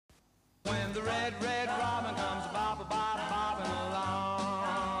the red, red robin comes bopping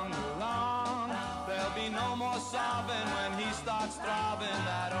along, along. There'll be no more sobbing when he starts throbbing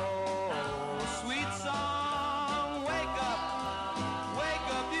that old sweet song. Wake up,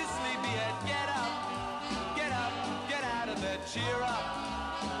 you sleepyhead, get out of bed, cheer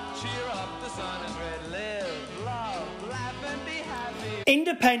up, the sun is red, live, love, laugh and be happy.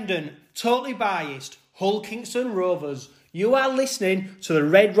 Independent, totally biased, Hull Kingston Rovers. You are listening to the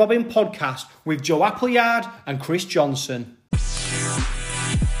Red Robin podcast with Joe Appleyard and Chris Johnson.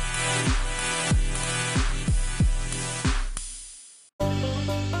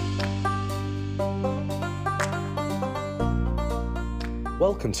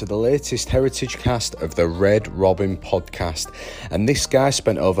 Welcome to the latest heritage cast of the Red Robin podcast. And this guy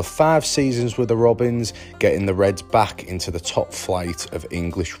spent over 5 seasons with the Robins, getting the Reds back into the top flight of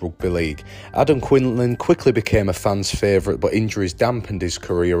English Rugby League. Adam Quinlan quickly became a fan's favourite, but injuries dampened his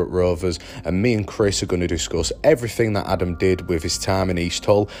career at Rovers. And me and Chris are going to discuss everything that Adam did with his time in East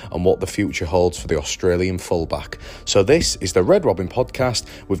Hull and what the future holds for the Australian fullback. So this is the Red Robin podcast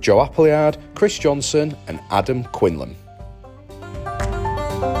with Joe Appleyard, Chris Johnson and Adam Quinlan.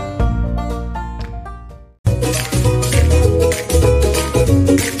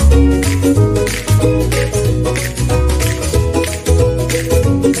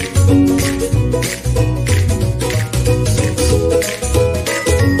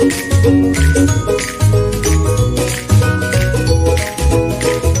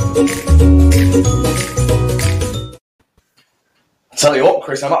 Tell you what,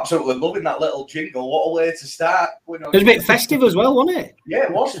 Chris, I'm absolutely loving that little jingle. What a way to start. It was a bit festive as well, wasn't it? Yeah,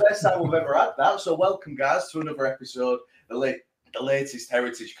 it was the first time we've ever had that. So welcome, guys, to another episode, the latest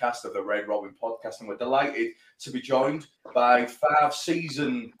heritage cast of the Red Robin podcast. And we're delighted to be joined by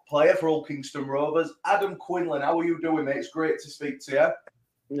 5-season player for Hull Kingston Rovers, Adam Quinlan. How are you doing, mate? It's great to speak to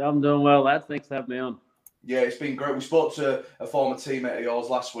you. I'm doing well, lads. Thanks for having me on. Yeah, it's been great. We spoke to a former teammate of yours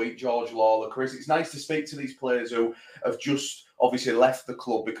last week, George Lawler. Chris, it's nice to speak to these players who have just obviously left the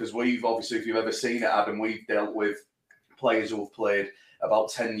club, because we've obviously, if you've ever seen it, Adam, we've dealt with players who have played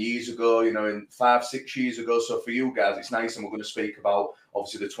about 10 years ago, and 5-6 years ago. So for you guys, it's nice, and we're going to speak about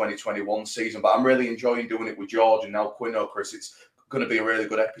obviously the 2021 season. But I'm really enjoying doing it with George and now Quinno, Chris. It's going to be a really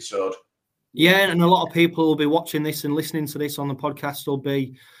good episode. Yeah, and a lot of people will be watching this and listening to this on the podcast. Will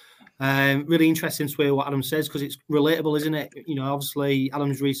be really interesting to hear what Adam says, because it's relatable, isn't it? Obviously,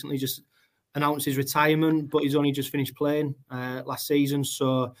 Adam's recently just announced his retirement, but he's only just finished playing last season.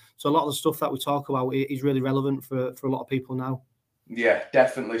 So a lot of the stuff that we talk about is really relevant for a lot of people now. Yeah,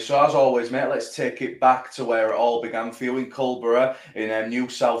 definitely. So as always, mate, let's take it back to where it all began for you in Culborough in New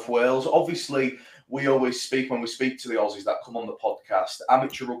South Wales. Obviously, we always speak, when we speak to the Aussies that come on the podcast,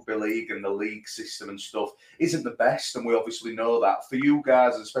 amateur rugby league and the league system and stuff isn't the best, and we obviously know that. For you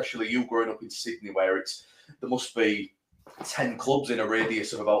guys, especially you growing up in Sydney, where there must be 10 clubs in a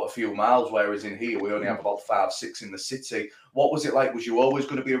radius of about a few miles, whereas in here we only have about 5-6 in the city. What was it like? Was you always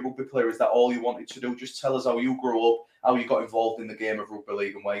going to be a rugby player? Is that all you wanted to do? Just tell us how you grew up, how you got involved in the game of rugby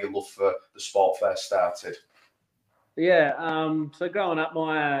league, and where your love for the sport first started. Yeah, so growing up,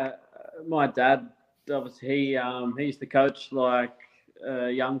 my dad, obviously he used to coach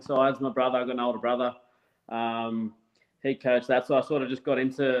young sides. My brother, I got an older brother, he coached that, so I sort of just got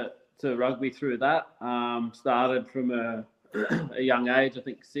into rugby through that. Started from a young age, I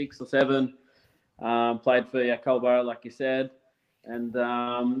think 6 or 7. Played for Culborough, like you said, and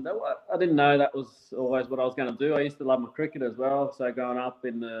I didn't know that was always what I was going to do. I used to love my cricket as well, so growing up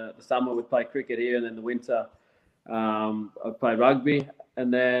in the summer we'd play cricket here, and then the winter I'd play rugby.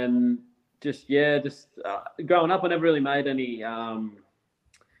 And then just growing up, I never really made any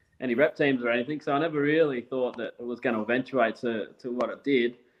rep teams or anything, so I never really thought that it was going to eventuate to what it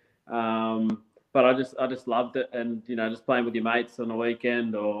did. But I just loved it, and just playing with your mates on the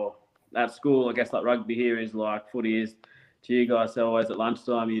weekend or at school. I guess like rugby here is like footy is to you guys. So always at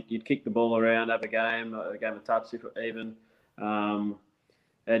lunchtime you'd kick the ball around, have a game of touch even,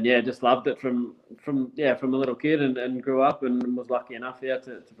 and yeah, just loved it from a little kid, and grew up and was lucky enough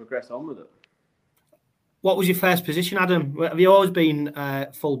to progress on with it. What was your first position, Adam? Have you always been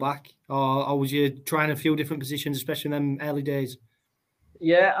full-back, or was you trying a few different positions, especially in them early days?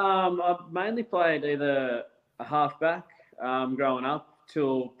 Yeah, I mainly played either a half-back growing up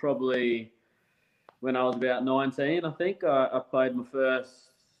till probably when I was about 19, I think. I played my first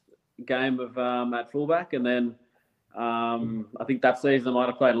game of at full-back, and then I think that season I might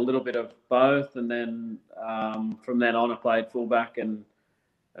have played a little bit of both, and then from then on I played full-back and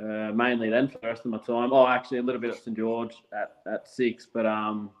mainly then for the rest of my time. Oh, actually a little bit at St George at 6, but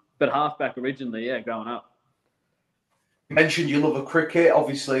half-back originally, growing up. You mentioned you love a cricket,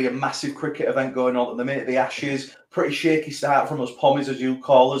 obviously a massive cricket event going on at the minute, the Ashes. Pretty shaky start from us Pommies, as you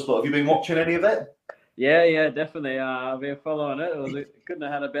call us, but have you been watching any of it? Yeah, definitely. I've been following it. Couldn't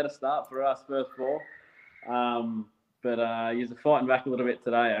have had a better start for us first ball. But you're fighting back a little bit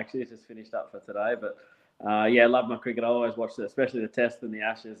today, actually. It's just finished up for today. But I love my cricket. I always watch it, especially the Test and the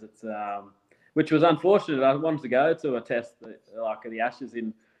Ashes. It's which was unfortunate. I wanted to go to a Test like the Ashes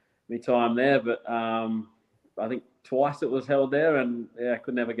in my time there, but I think twice it was held there, and I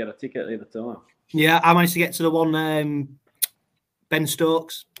could never get a ticket either time. Yeah, I managed to get to the one Ben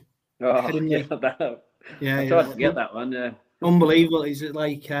Stokes. Oh, I tried to get that one. Yeah, unbelievable. Is it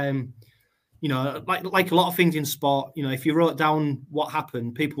like like a lot of things in sport? If you wrote down what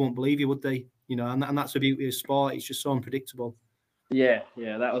happened, people won't believe you, would they? And that's the beauty of sport. It's just so unpredictable. Yeah,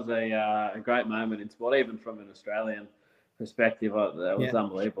 that was a great moment in sport, even from an Australian perspective. That was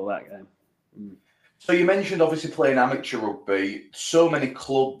unbelievable, that game. So you mentioned obviously playing amateur rugby, so many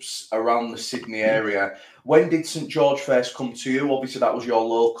clubs around the Sydney area. When did St George first come to you? Obviously that was your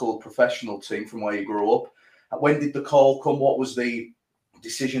local professional team from where you grew up. When did the call come? What was the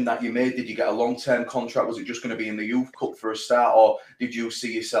decision that you made? Did you get a long-term contract? Was it just going to be in the Youth Cup for a start, or did you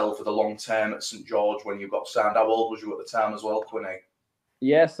see yourself for the long term at St George when you got signed? How old was you at the time as well, Quinny?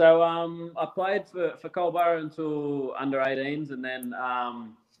 Yeah, so I played for Culburra until under 18s, and then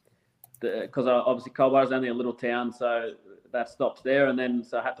because obviously Culburra's only a little town, so that stops there, and then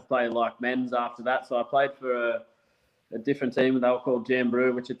so I had to play like men's after that. So I played for a different team. They were called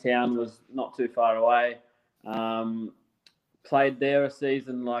Jamberoo, which a town was not too far away. Played there a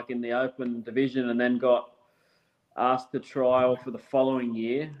season like in the open division, and then got asked to trial for the following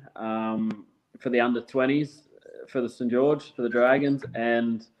year for the under 20s for the St George, for the Dragons,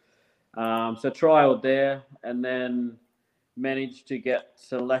 and so trialed there, and then managed to get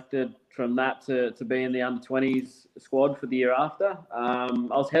selected from that to be in the under 20s squad for the year after. I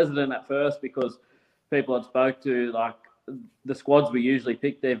was hesitant at first because people I'd spoke to, like the squads were usually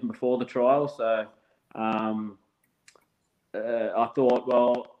picked even before the trial, so I thought,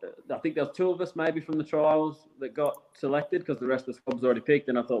 well, I think there was 2 of us maybe from the trials that got selected because the rest of the squad was already picked.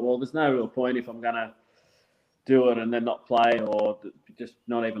 And I thought, well, there's no real point if I'm going to do it and then not play or just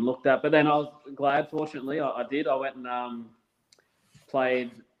not even looked at. But then I was glad, fortunately, I did. I went and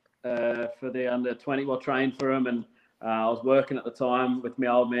played for the under 20, trained for them. And I was working at the time with my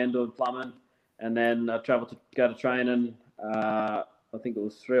old man doing plumbing. And then I travelled to go to training, I think it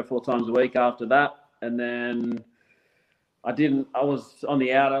was 3 or 4 times a week after that. And then I was on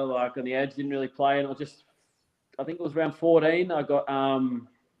the outer, like on the edge, didn't really play. And I think it was around 14. I got,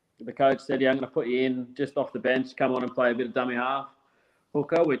 the coach said, I'm going to put you in just off the bench, come on and play a bit of dummy half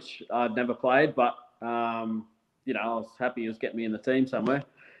hooker, which I'd never played. But, I was happy he was getting me in the team somewhere.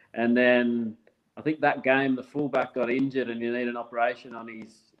 And then I think that game, the fullback got injured and you need an operation on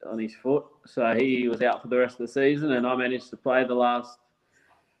his foot. So he was out for the rest of the season. And I managed to play the last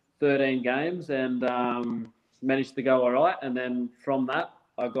 13 games and, managed to go all right, and then from that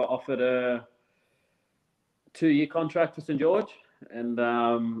I got offered a 2-year contract for St George, and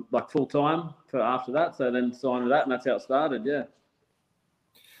like full time for after that. So then signed with that, and that's how it started. Yeah.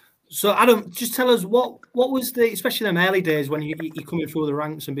 So Adam, just tell us what was especially in them early days when you're coming through the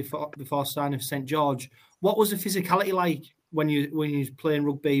ranks and before signing for St George, what was the physicality like when you was playing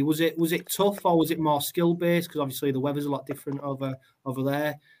rugby? Was it tough or was it more skill based? Because obviously the weather's a lot different over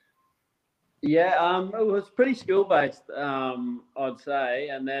there. Yeah, it was pretty skill-based, I'd say.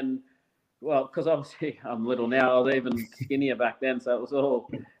 And then, well, because obviously I'm little now, I was even skinnier back then, so it was all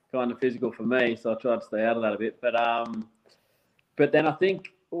kind of physical for me, so I tried to stay out of that a bit. But then I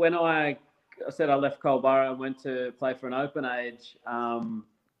think when I said I left Culburra and went to play for an open age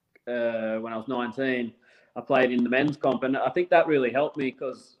when I was 19, I played in the men's comp, and I think that really helped me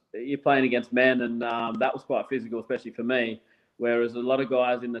because you're playing against men, and that was quite physical, especially for me. Whereas a lot of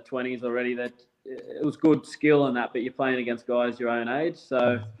guys in the 20s already, that it was good skill and that, but you're playing against guys your own age.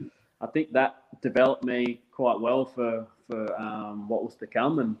 So I think that developed me quite well for what was to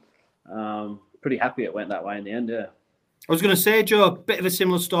come, and pretty happy it went that way in the end. Yeah. I was going to say, Joe, a bit of a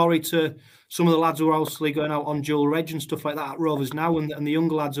similar story to some of the lads who are obviously going out on dual reg and stuff like that at Rovers now, and the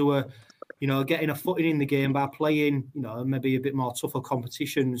younger lads who are, getting a footing in the game by playing, maybe a bit more tougher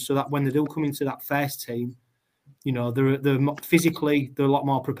competition, so that when they do come into that first team, they're physically they're a lot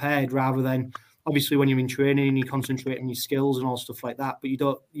more prepared rather than obviously when you're in training and you concentrate on your skills and all stuff like that. But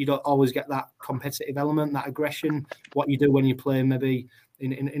you don't always get that competitive element, that aggression, what you do when you play maybe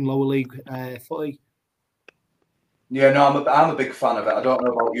in lower league footy. Yeah, no, I'm a big fan of it. I don't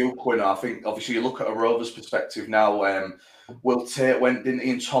know about you, Quinn. I think obviously you look at a Rovers perspective now. Will Tate went, didn't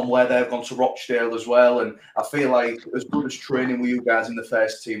he, and Tom Ware, they've gone to Rochdale as well. And I feel like as good as training with you guys in the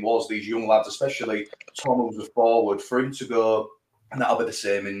first team was, these young lads, especially Tom, who's a forward, for him to go, and that'll be the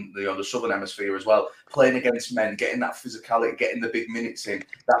same in the Southern Hemisphere as well, playing against men, getting that physicality, getting the big minutes in,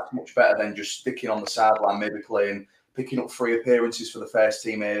 that's much better than just sticking on the sideline, maybe picking up 3 appearances for the first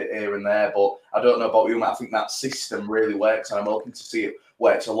team here and there. But I don't know about you, Matt. I think that system really works, and I'm hoping to see it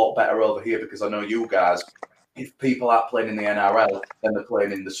works a lot better over here, because I know you guys, if people are playing in the NRL, then they're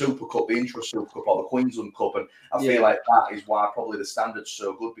playing in the Super Cup, the Intra Super Cup, or the Queensland Cup. And I feel like that is why probably the standard's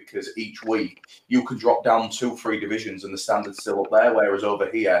so good, because each week you can drop down 2-3 divisions and the standard's still up there. Whereas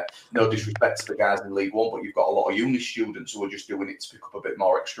over here, no disrespect to the guys in League One, but you've got a lot of uni students who are just doing it to pick up a bit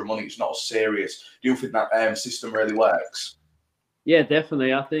more extra money. It's not as serious. Do you think that system really works? Yeah,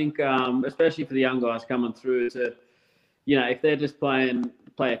 definitely. I think, especially for the young guys coming through, if they're just play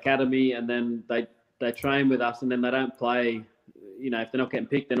academy and then they train with us and then they don't play, if they're not getting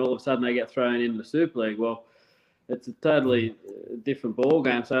picked, then all of a sudden they get thrown in the Super League. Well, it's a totally different ball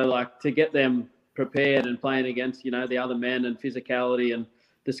game. So, like, to get them prepared and playing against, the other men and physicality, and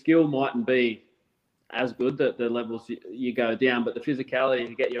the skill mightn't be as good, the levels you go down, but the physicality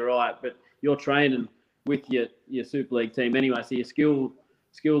to get you right. But you're training with your Super League team anyway, so your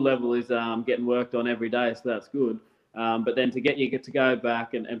skill level is getting worked on every day, so that's good. But then to get to go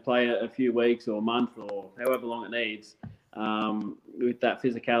back and play a few weeks or a month or however long it needs, with that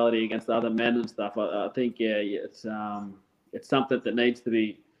physicality against the other men and stuff, I think it's something that needs to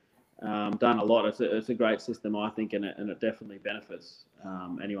be done a lot. It's a great system, I think, and it definitely benefits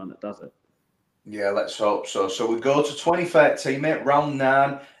anyone that does it. Yeah, let's hope so. So we go to 2013, mate, round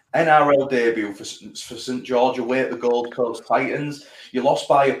 9. NRL debut for St George away at the Gold Coast Titans. You lost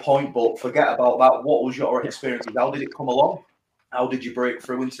by a point, but forget about that. What was your experiences? How did it come along? How did you break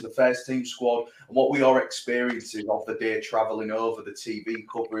through into the first team squad? And what were your experiences of the day travelling over, the TV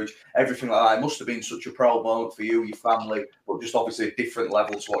coverage, everything like that? It must have been such a proud moment for you, your family, but just obviously a different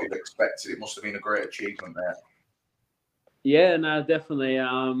level to what you'd expected. It must have been a great achievement there. Yeah, no, definitely.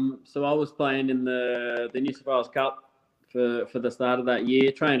 So I was playing in the New South Wales Cup for the start of that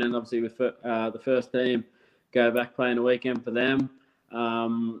year, training obviously with the first team, go back playing a weekend for them.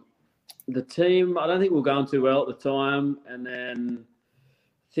 The team, I don't think we were going too well at the time, and then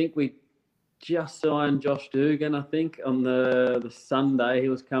I think we just signed Josh Dugan, I think, on the Sunday. He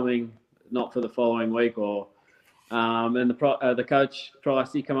was coming not for the following week, and the coach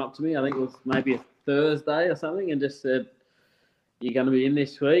Pricey come up to me, I think it was maybe a Thursday or something, and just said, "You're going to be in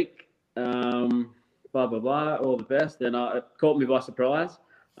this week. Blah, blah, blah, all the best." And it caught me by surprise.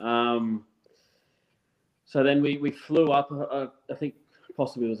 So then we flew up, I think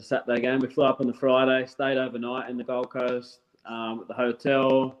possibly it was a Saturday game. We flew up on the Friday, stayed overnight in the Gold Coast at the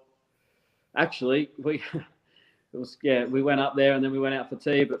hotel. Actually, we went up there and then we went out for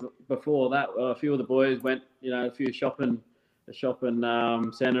tea. But before that, a few of the boys went, a few shopping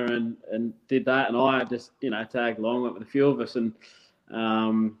centre and did that. And I just, tagged along, went with a few of us. And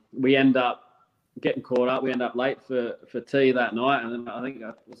we end up getting caught up. We end up late for tea that night, and then I think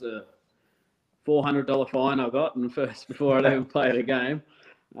that was a $400 fine I got before I'd even played a game.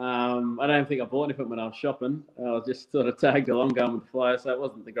 I don't think I bought anything when I was shopping. I was just sort of tagged along going with the flow, so it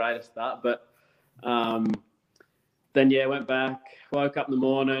wasn't the greatest start. But then, went back, woke up in the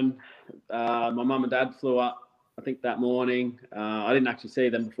morning. My mum and dad flew up, I think, that morning. I didn't actually see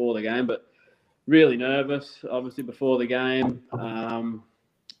them before the game, but really nervous, obviously, before the game.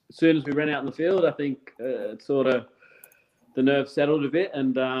 As soon as we ran out in the field, I think the nerves settled a bit,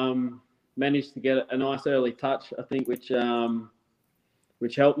 and managed to get a nice early touch, I think, which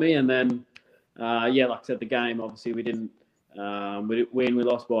helped me. And then, like I said, the game, obviously, we didn't win. We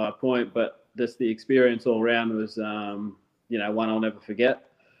lost by a point, but just the experience all around was, one I'll never forget.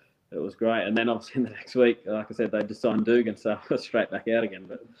 It was great. And then, obviously, in the next week, like I said, they just signed Dugan, so I was straight back out again.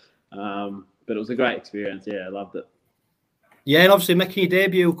 But it was a great experience. Yeah, I loved it. Yeah, and obviously making your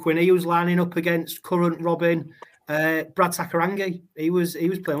debut, Quinn, he was lining up against current Robin, Brad Takarangi. He was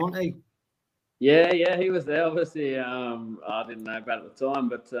playing, wasn't he? Yeah, he was there. Obviously, I didn't know about it at the time,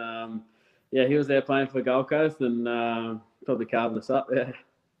 but he was there playing for Gold Coast and probably carved us up. Yeah.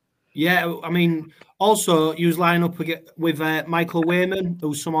 Yeah, I mean, also he was lining up with Michael Wayman,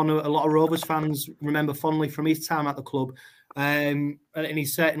 who's someone a lot of Rovers fans remember fondly from his time at the club, and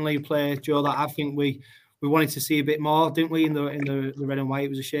he's certainly a player, Joe, that I think we wanted to see a bit more, didn't we, in the red and white? It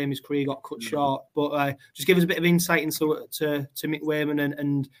was a shame his career got cut short. But just give us a bit of insight into to Mick Wayman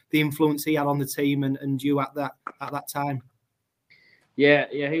and the influence he had on the team and you at that time. Yeah,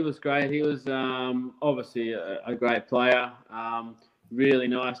 he was great. He was obviously a great player. Really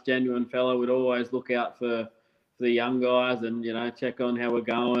nice, genuine fellow. Would always look out for the young guys and, check on how we're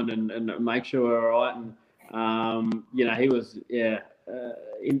going and make sure we're all right. And, he was,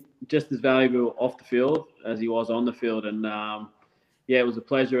 just as valuable off the field as he was on the field. And, it was a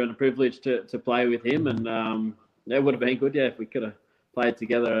pleasure and a privilege to play with him. And it would have been good, if we could have played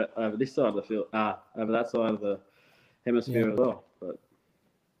together over this side of the field, over that side of the hemisphere as well. But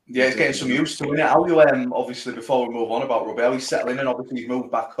yeah, it's getting some use to it. How you obviously, before we move on about Robbie, how you settling in? Obviously, you've moved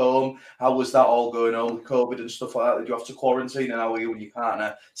back home. How was that all going on with COVID and stuff like that? Did you have to quarantine? And how are you and your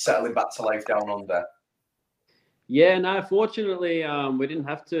partner settling back to life down under? Yeah, no, fortunately, we didn't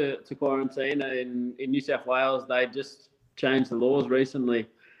have to quarantine. In New South Wales, they just changed the laws recently.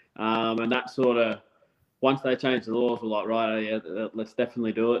 And that sort of, once they changed the laws, we're like, right, let's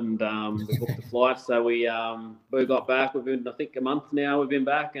definitely do it. And we booked the flight. So we got back. We've been, I think, a month now we've been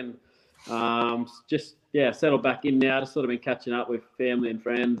back and just settled back in now. Just sort of been catching up with family and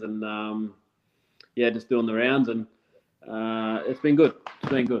friends and, just doing the rounds. And it's been good.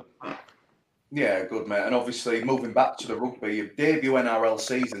 It's been good. Yeah, good, mate. And obviously, moving back to the rugby, your debut NRL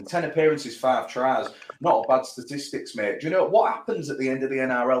season, 10 appearances, 5 tries. Not bad statistics, mate. Do you know what happens at the end of the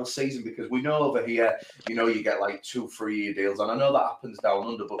NRL season? Because we know over here, you get like 2-3 year deals. And I know that happens down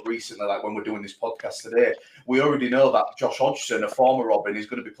under, but recently, like when we're doing this podcast today, we already know that Josh Hodgson, a former Robin, is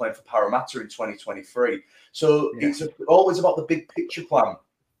going to be playing for Parramatta in 2023. So it's always about the big picture plan.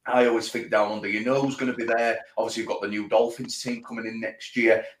 I always think down under, who's going to be there. Obviously, you've got the new Dolphins team coming in next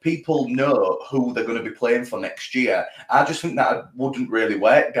year. People know who they're going to be playing for next year. I just think that wouldn't really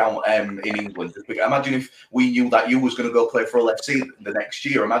work down in England. Imagine if we knew that you was going to go play for LFC the next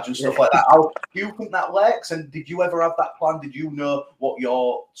year. Imagine stuff like that. How do you think that works? And did you ever have that plan? Did you know what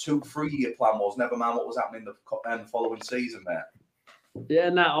your 2-3 year plan was? Never mind what was happening the following season there. Yeah,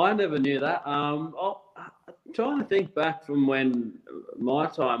 no, I never knew that. I'm trying to think back from when my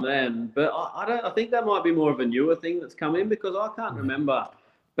time then, but I think that might be more of a newer thing that's come in because I can't remember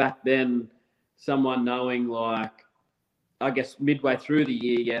back then someone knowing, like, I guess midway through the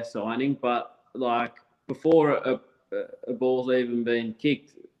year, signing, but like before a ball's even been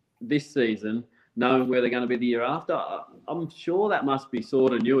kicked this season, knowing where they're going to be the year after. I'm sure that must be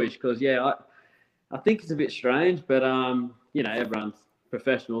sort of newish because I think it's a bit strange, but everyone's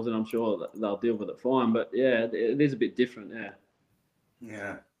professionals, and I'm sure that they'll deal with it fine. But it is a bit different.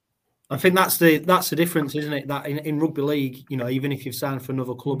 Yeah. I think that's the difference, isn't it? That in rugby league, even if you've signed for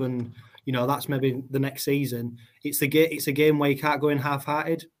another club and that's maybe the next season, it's a game where you can't go in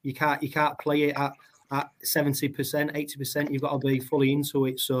half-hearted. You can't play it at 70%, 80%. You've got to be fully into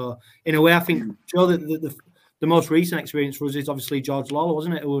it. So in a way, I think the most recent experience for us is obviously George Lawler,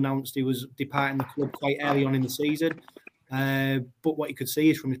 wasn't it? Who announced he was departing the club quite early on in the season. But what you could see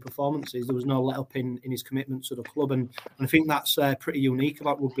is from his performances, there was no let up in his commitment to the club, and I think that's pretty unique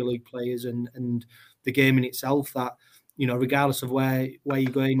about rugby league players and the game in itself. That regardless of where you're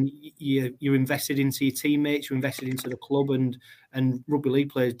going, you're invested into your teammates, you're invested into the club, and rugby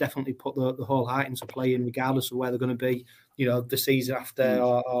league players definitely put the whole heart into playing, regardless of where they're going to be, the season after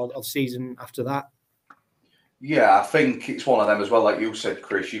or the season after that. Yeah, I think it's one of them as well, like you said,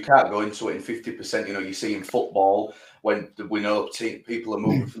 Chris. You can't go into it in 50%. You see in football, when we know people are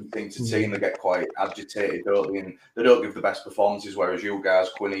moving from team to team, they get quite agitated, don't they? And they don't give the best performances, whereas you guys,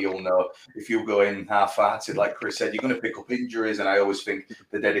 Quinny, you'll know if you go in half-hearted, like Chris said, you're going to pick up injuries. And I always think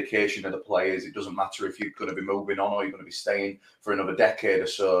the dedication of the players, it doesn't matter if you're going to be moving on or you're going to be staying for another decade or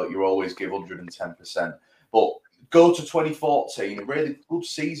so, you always give 110%. But go to 2014, a really good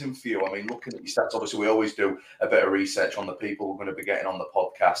season for you. I mean, looking at your stats, obviously we always do a bit of research on the people we're going to be getting on the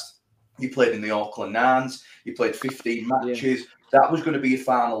podcast. You played in the Auckland Nines, you played 15 matches. That was going to be your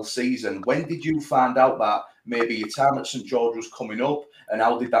final season. When did you find out that maybe your time at St George was coming up? And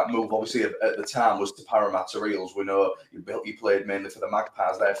how did that move? Obviously, at the time, was to Parramatta Eels. We know you played mainly for the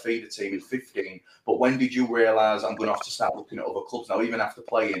Magpies, their feeder team in 15. But when did you realise I'm going to have to start looking at other clubs now, even after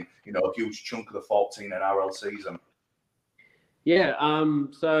playing, a huge chunk of the 14 NRL season? Yeah.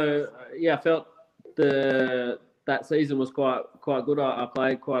 I felt that season was quite good. I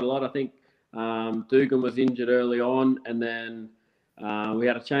played quite a lot. I think Dugan was injured early on, and then we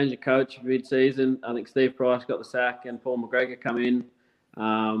had a change of coach mid-season. I think Steve Price got the sack and Paul McGregor come in.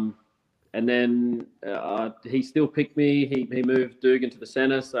 And then he still picked me. He moved Dugan to the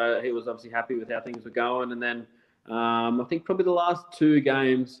centre, so he was obviously happy with how things were going. And then I think probably the last 2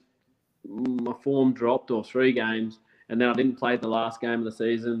 games, my form dropped, or 3 games, and then I didn't play the last game of the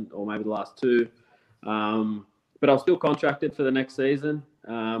season, or maybe the last 2. But I was still contracted for the next season.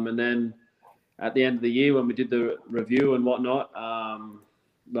 And then at the end of the year when we did the review and whatnot,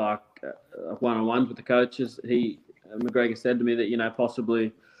 one-on-ones with the coaches, McGregor said to me that,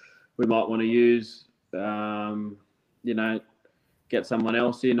 possibly we might want to use, get someone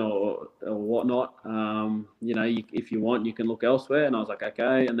else in or whatnot. If you want, you can look elsewhere. And I was like,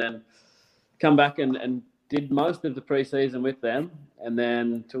 okay. And then come back and did most of the preseason with them. And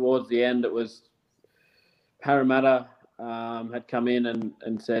then towards the end, it was Parramatta had come in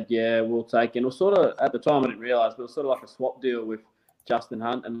and said, yeah, we'll take in. It was sort of, at the time I didn't realise, but it was sort of like a swap deal with Justin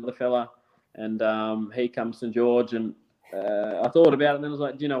Hunt, another fella. And he comes to St George. And I thought about it and then I was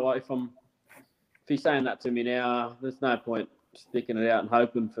like, do you know what, if he's saying that to me now, there's no point sticking it out and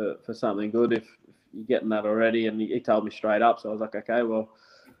hoping for something good if you're getting that already. And he told me straight up. So I was like, okay, well,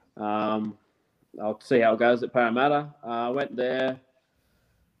 I'll see how it goes at Parramatta. I went there,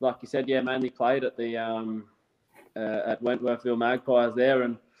 like you said, mainly played at the at Wentworthville Magpies there,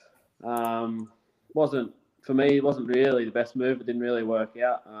 and wasn't really the best move. It didn't really work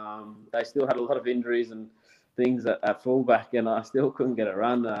out. They still had a lot of injuries and things at fullback, and I still couldn't get a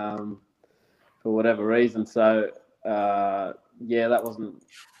run for whatever reason. So that wasn't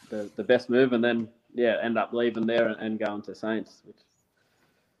the best move, and then end up leaving there and going to Saints,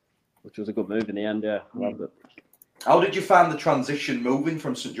 which was a good move in the end. I loved it. How did you find the transition moving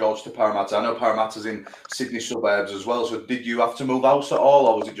from St George to Parramatta? I know Parramatta's in Sydney suburbs as well, so did you have to move house at all,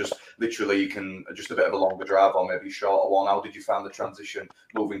 or was it just literally just a bit of a longer drive or maybe a shorter one? How did you find the transition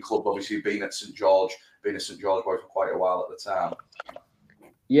moving club? Obviously, being a St George boy for quite a while at the time.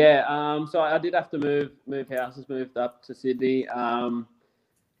 Yeah, so I did have to move houses, moved up to Sydney.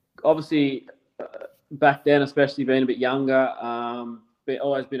 Obviously, back then, especially being a bit younger,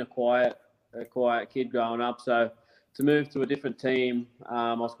 always been a quiet kid growing up. So to move to a different team,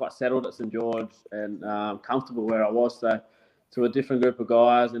 I was quite settled at St George and comfortable where I was. So to a different group of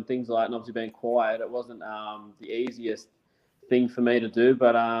guys and things like that, and obviously being quiet, it wasn't the easiest thing for me to do.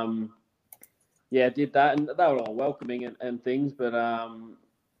 But I did that, and they were all welcoming and things. But I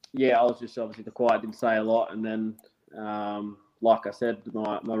was just obviously the quiet, didn't say a lot. And then, like I said,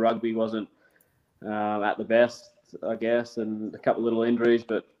 my rugby wasn't at the best, I guess, and a couple of little injuries,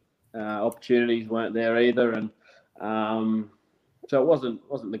 but opportunities weren't there either. And so it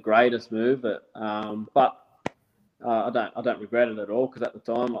wasn't the greatest move, but I don't regret it at all, because at the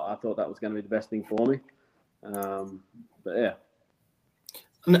time I thought that was going to be the best thing for me. But yeah.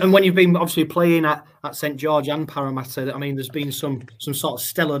 And when you've been obviously playing at St George and Parramatta, I mean, there's been some sort of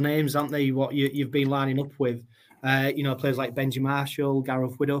stellar names, haven't there? What you've been lining up with, players like Benji Marshall,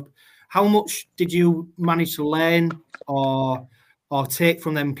 Gareth Widdop. How much did you manage to learn or take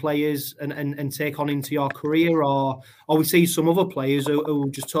from them players and take on into your career? Or we see some other players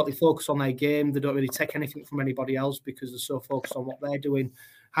who just totally focus on their game. They don't really take anything from anybody else because they're so focused on what they're doing.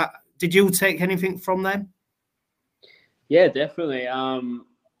 Did you take anything from them? Yeah, definitely.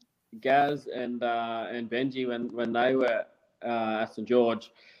 Gaz and Benji, when they were at St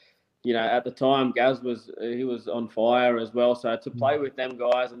George, at the time, Gaz was on fire as well. So to play with them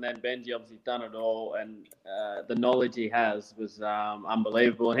guys, and then Benji obviously done it all, and the knowledge he has was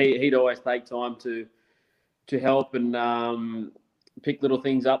unbelievable. And he'd always take time to help and pick little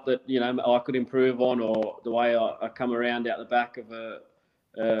things up that I could improve on, or the way I come around out the back of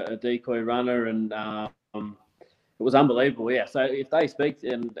a decoy runner, and it was unbelievable. Yeah. So if they speak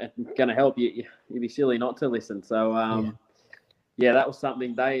and going to help you, you'd be silly not to listen. So. That was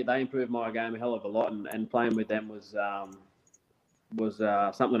something they improved my game a hell of a lot, and playing with them was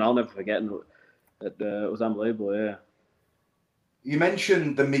something I'll never forget, and it was unbelievable. Yeah. You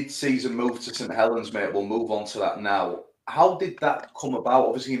mentioned the mid-season move to St Helens, mate. We'll move on to that now. How did that come about?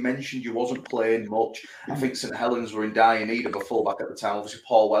 Obviously, you mentioned you wasn't playing much. I think St Helens were in dire need of a fullback at the time. Obviously,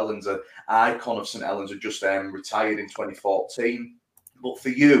 Paul Wellens, an icon of St Helens, had just retired in 2014. But for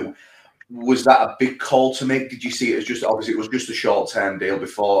you, was that a big call to make? Did you see it as just, obviously it was just a short-term deal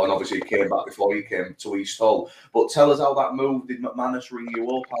before, and obviously you came back before you came to East Hull. But tell us how that moved. Did McManus ring you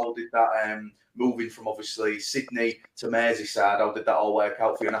up? How did that, moving from obviously Sydney to Merseyside, how did that all work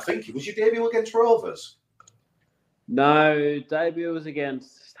out for you? And I think it was your debut against Rovers. No, debut was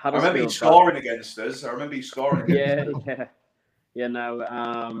against Huddersfield. I remember you scoring against us. It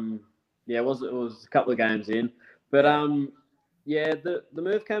was a couple of games in. But the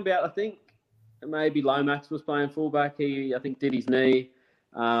move came about, I think maybe Lomax was playing fullback. I think did his knee.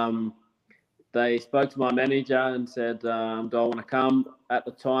 They spoke to my manager and said, do I want to come? At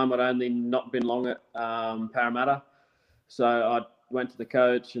the time, I'd only not been long at Parramatta. So I went to the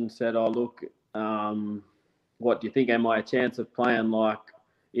coach and said, look, what do you think? Am I a chance of playing? Like,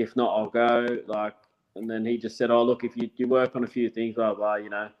 if not, I'll go. And then he just said, look, if you work on a few things, blah, blah,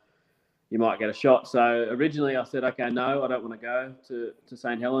 you might get a shot. So originally I said, okay, no, I don't want to go to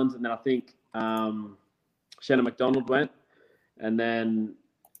St. Helens. And then I think Shannon McDonald went. And then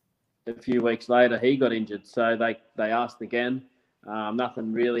a few weeks later, he got injured. So they asked again.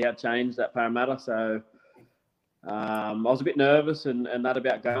 Nothing really had changed at Parramatta. So I was a bit nervous and that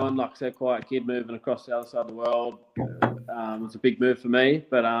about going. Like I said, quite a kid moving across the other side of the world. It was a big move for me.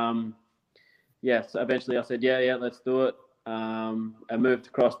 But, so eventually I said, yeah, let's do it. I moved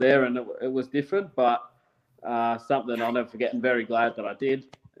across there, and it was different, but something I'll never forget, and very glad that I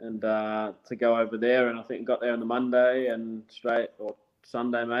did. And to go over there, and I think got there on the Monday and or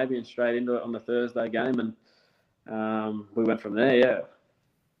Sunday maybe, and straight into it on the Thursday game, and we went from there. Yeah.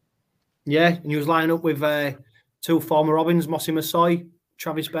 Yeah, and you was lining up with two former Robins, Mossy Masoi,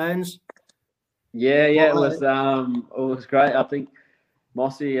 Travis Burns. Yeah, it was great. I think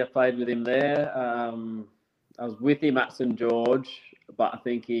Mossy, I played with him there. I was with him at St George, but I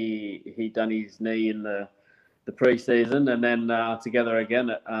think he done his knee in the pre-season, and then together again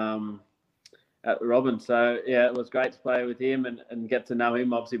at Robins. So yeah, it was great to play with him and get to know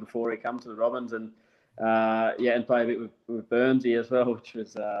him obviously before he come to the Robins, and and play a bit with Burnsy as well, which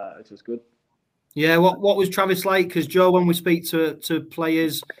was good. Yeah, what was Travis like? Because Joe, when we speak to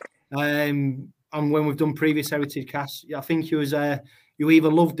players, and when we've done previous Heritage casts, I think he was you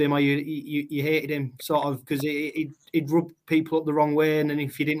either loved him or you hated him, sort of, because he'd rub people up the wrong way, and then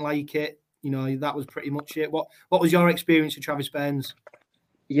if you didn't like it, that was pretty much it. What was your experience with Travis Burns?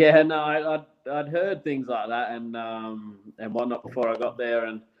 Yeah, no, I'd heard things like that and whatnot before I got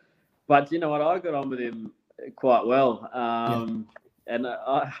there, but you know what, I got on with him quite well, and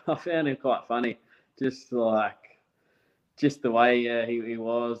I found him quite funny, just the way he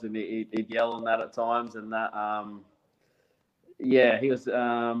was, and he'd yell on that at times, and that. He was,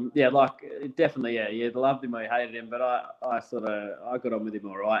 definitely, you loved him or you hated him, but I got on with him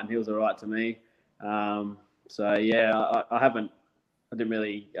all right, and he was all right to me. I didn't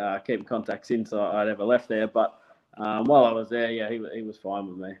really keep in contact since I'd ever left there, but while I was there, he was fine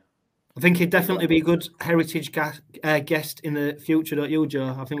with me. I think he'd definitely be a good Heritage guest in the future, don't you,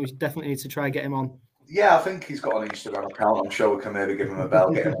 Joe? I think we definitely need to try and get him on. Yeah, I think he's got an Instagram account. I'm sure we can maybe give him a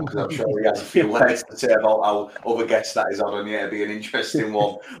bell, get him on, because I'm sure he has a few words to say about how other guests that he's on, and it'd be an interesting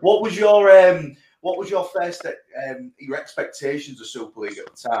one. What was your first your expectations of Super League at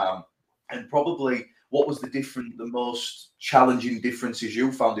the time, and probably what was the most challenging differences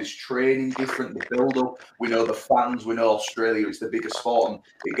you found? Is training different, the build-up? We know the fans, we know Australia, it's the biggest sport and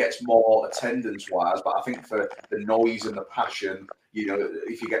it gets more attendance-wise, but I think for the noise and the passion,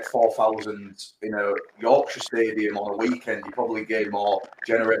 if you get 4,000 in a Yorkshire Stadium on a weekend, you probably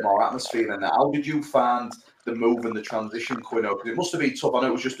generate more atmosphere than that. How did you find the move and the transition, Quino? Because it must have been tough. I know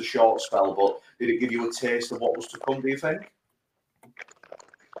it was just a short spell, but did it give you a taste of what was to come, do you think?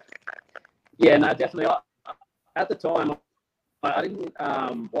 Yeah, no, definitely. At the time, I didn't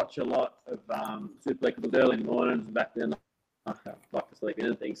watch a lot of Super League, because it was early in the mornings, and back then I like to sleep in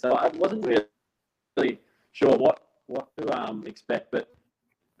and things. So I wasn't really sure what to expect, but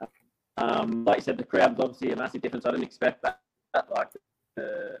like you said, the crowd was obviously a massive difference. I didn't expect that like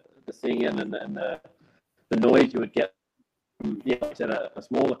the singing and the noise you would get from, like I said, a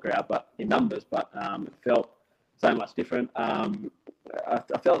smaller crowd, but in numbers, but it felt so much different.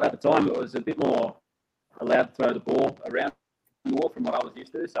 I felt at the time it was a bit more allowed to throw the ball around more from what I was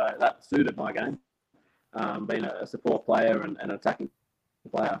used to, so that suited my game, being a support player and an attacking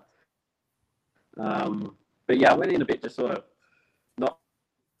player. But yeah, I went in a bit just sort of not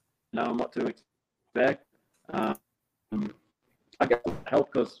knowing what to expect. I guess it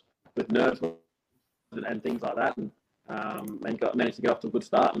helped because with nerves and things like that, and managed to get off to a good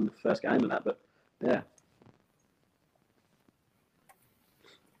start in the first game and that. But yeah.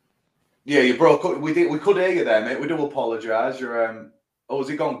 Yeah, you broke up. We could hear you there, mate. We do apologise. You're has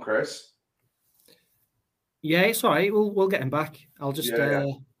he gone, Chris? Yeah, it's all right. We'll get him back. I'll just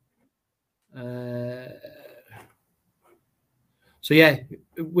So yeah,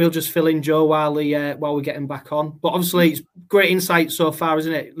 we'll just fill in Joe while we get him back on. But obviously, it's great insight so far,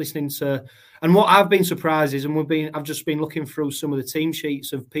 isn't it? Listening to, and what I've been surprised is, and I've just been looking through some of the team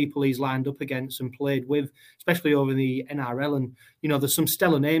sheets of people he's lined up against and played with, especially over in the NRL, and there's some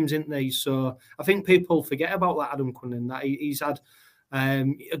stellar names, isn't there? So I think people forget about that Adam Quinlan, that he's had a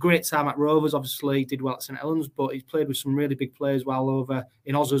great time at Rovers. Obviously, did well at St Helens, but he's played with some really big players while over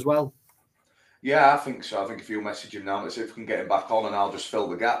in Oz as well. Yeah, I think so. I think if you message him now, let's see if we can get him back on, and I'll just fill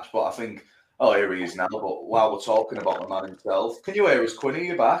the gaps. But I think, here he is now. But while we're talking about the man himself, can you hear us, Quinn? Are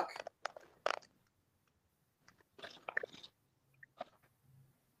you back?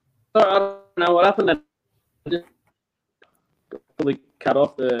 I don't know what happened. I just probably cut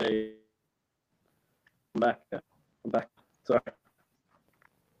off the I'm back. Sorry.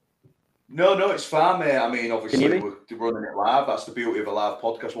 No, it's fine, mate. I mean, obviously, Can you we're running it live. That's the beauty of a live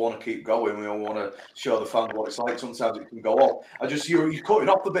podcast. We want to keep going. We don't want to show the fans what it's like. Sometimes it can go off. You're cutting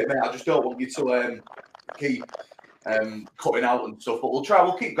off a bit, mate. I just don't want you to keep cutting out and stuff. But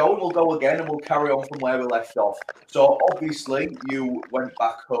we'll keep going. We'll go again and we'll carry on from where we left off. So, obviously, you went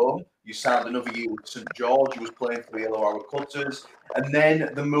back home. You signed another year with St George. You was playing for the Illawarra Cutters. And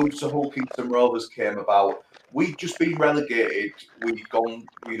then the move to Hull Kingston Rovers came about. We'd just been relegated. We'd gone,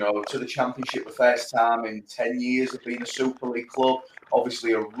 to the Championship the first time in 10 years of being a Super League club.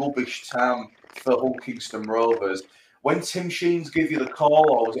 Obviously, a rubbish time for Hull Kingston Rovers. When Tim Sheens gave you the call,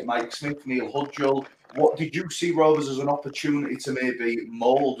 or was it Mike Smith, Neil Hudgell, what did you see Rovers as an opportunity to maybe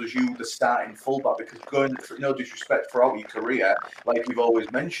mould as you the starting fullback? Because going, no disrespect, throughout your career, like you've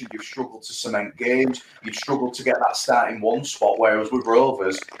always mentioned, you've struggled to cement games, you've struggled to get that starting one spot, whereas with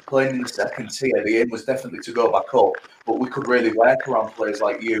Rovers, playing in the second tier, the aim was definitely to go back up, but we could really work around players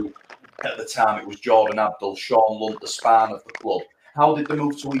like you. At the time, it was Jordan Abdul, Sean Lunt, the span of the club. How did the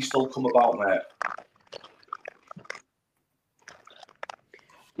move to East Hull come about, mate?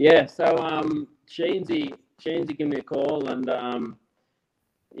 Yeah, so Sheensy gave me a call, and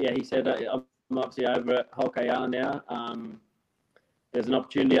he said I'm obviously over at Hull KR now. There's an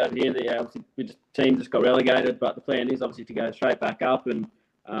opportunity over here that obviously team just got relegated, but the plan is obviously to go straight back up, and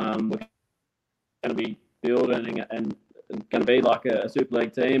we're going to be building and going to be like a Super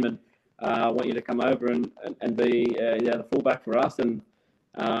League team, and I want you to come over and be the fullback for us. And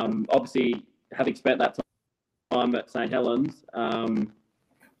obviously, having spent that time at St Helens,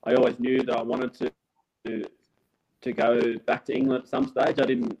 I always knew that I wanted to go back to England at some stage. I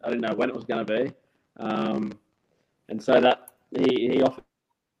didn't know when it was going to be, and so that he offered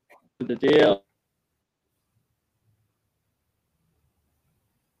the deal.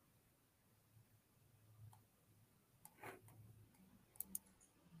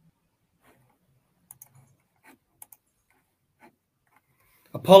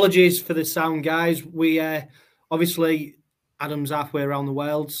 Apologies for the sound, guys. We obviously Adam's halfway around the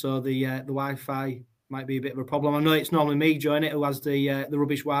world, so the Wi-Fi might be a bit of a problem. I know it's normally me, Join it, who has the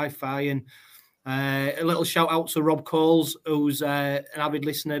rubbish Wi-Fi. And a little shout out to Rob Coles, who's an avid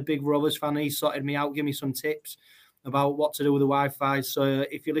listener, big Rovers fan. He sorted me out, gave me some tips about what to do with the Wi-Fi. So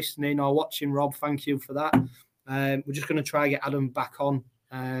if you're listening or watching, Rob, thank you for that. We're just going to try and get Adam back on.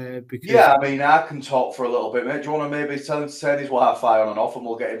 Because I mean, I can talk for a little bit, mate. Do you want to maybe turn his Wi-Fi on and off, and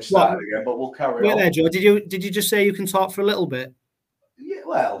we'll get him started again? But we'll carry on. There, Joe. Did you just say you can talk for a little bit? Yeah,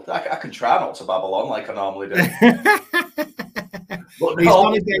 well, I can try not to babble on like I normally do. But he's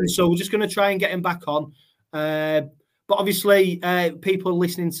on again, so we're just going to try and get him back on. But obviously, people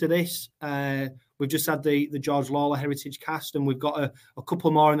listening to this, we've just had the George Lawler Heritage Cast, and we've got a couple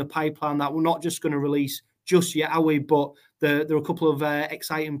more in the pipeline that we're not just going to release just yet, are we? But there are a couple of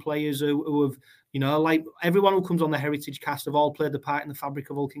exciting players who have, like everyone who comes on the Heritage Cast have all played the part in the fabric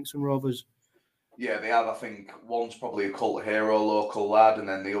of Hull Kingston Rovers. Yeah, they have. I think one's probably a cult hero, local lad, and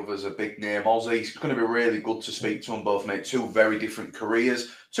then the other's a big name Aussie. It's going to be really good to speak to them both, mate. Two very different careers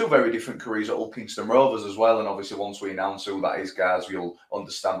at Hull Kingston Rovers as well. And obviously, once we announce who that is, guys, you'll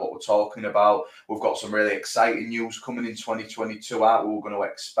understand what we're talking about. We've got some really exciting news coming in 2022 out. We're going to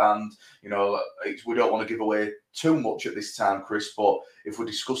expand. We don't want to give away too much at this time, Chris, but if we're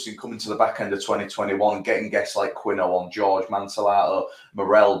discussing coming to the back end of 2021 and getting guests like Quino on, George Mantellato,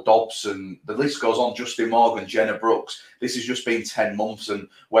 Morel, Dobson, the list goes on, Justin Morgan, Jenna Brooks, this has just been 10 months and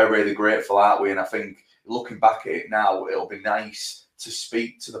we're really grateful, aren't we? And I think looking back at it now, it'll be nice to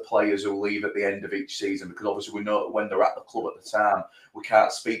speak to the players who leave at the end of each season, because obviously we know when they're at the club at the time, we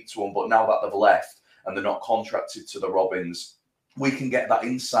can't speak to them, but now that they've left and they're not contracted to the Robins, we can get that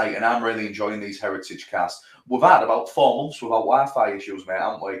insight, and I'm really enjoying these Heritage Casts. We've had about 4 months without Wi-Fi issues, mate,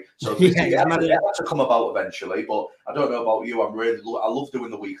 haven't we? So it has to come about eventually, but I don't know about you. I love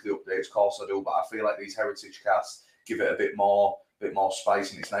doing the weekly updates, of course I do, but I feel like these Heritage Casts give it a bit more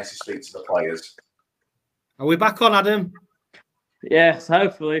spice, and it's nice to speak to the players. Are we back on, Adam? Yes,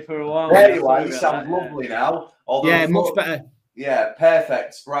 hopefully for a while. There you are. You sound lovely now. Much better. Yeah,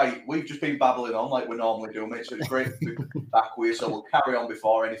 perfect. Right, we've just been babbling on like we normally do, mate. So it's great to be back with you. So we'll carry on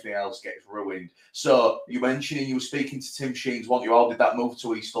before anything else gets ruined. So you mentioned you were speaking to Tim Sheens, weren't you? How did that move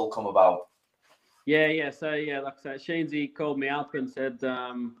to East Hull come about? Yeah. So like I said, Sheensy called me up and said,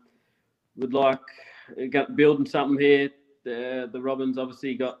 "Would like building something here." The Robins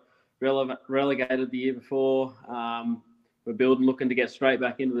obviously got relegated the year before. We're looking to get straight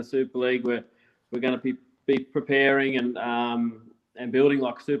back into the Super League. We're going to be preparing and building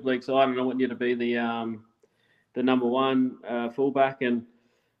like a Super League side, and I want you to be the number one fullback. And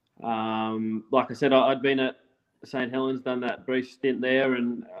like I said, I'd been at St Helens, done that brief stint there,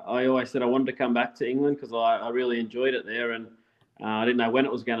 and I always said I wanted to come back to England because I really enjoyed it there, and I didn't know when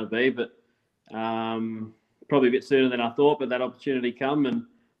it was going to be, but probably a bit sooner than I thought. But that opportunity come, and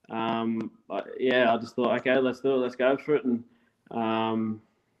I just thought, okay, let's do it, let's go for it, and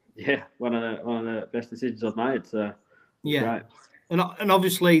one of the best decisions I've made. So great. And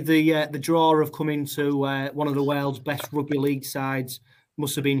obviously the draw of coming to one of the world's best rugby league sides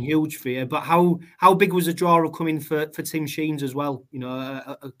must have been huge for you. But how big was the draw of coming for Tim Sheens as well? You know,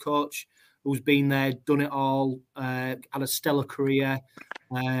 a coach who's been there, done it all, had a stellar career.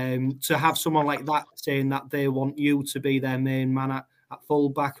 To have someone like that saying that they want you to be their main man at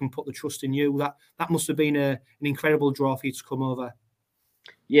fullback and put the trust in you, that must have been an incredible draw for you to come over.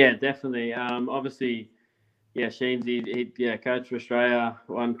 Yeah, definitely. Obviously, Sheens, he coached for Australia,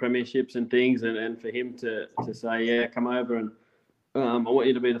 won premierships and things, and for him to say, come over and I want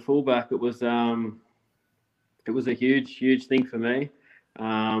you to be the fullback, it was a huge thing for me.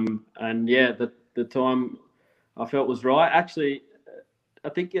 The time I felt was right. Actually, I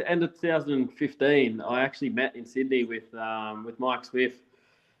think at the end of 2015, I actually met in Sydney with Mike Smith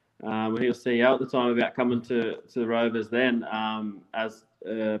when he was CEO at the time about coming to the Rovers then as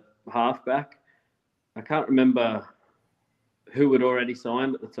a halfback. I can't remember who had already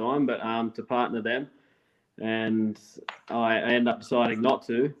signed at the time, but to partner them. And I ended up deciding not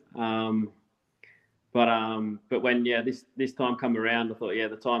to. But when this time come around, I thought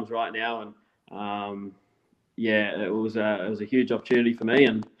the time's right now, and it was a huge opportunity for me,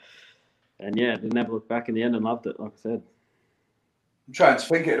 and didn't ever look back in the end and loved it, like I said. I'm trying to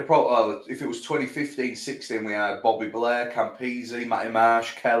think if it was 2015-16, we had Bobby Blair, Campese, Matty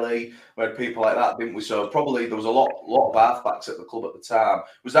Marsh, Kelly. We had people like that, didn't we? So probably there was a lot of halfbacks at the club at the time.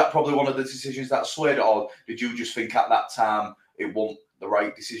 Was that probably one of the decisions that swayed it, or did you just think at that time it wasn't the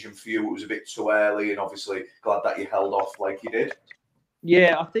right decision for you? It was a bit too early, and obviously glad that you held off like you did.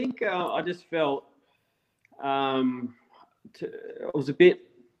 Yeah, I think I just felt I was a bit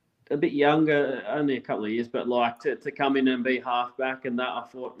younger, only a couple of years, but like to come in and be halfback and that, I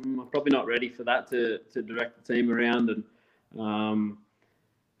thought I'm probably not ready for that to direct the team around and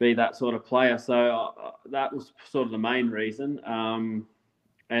be that sort of player. So that was sort of the main reason. I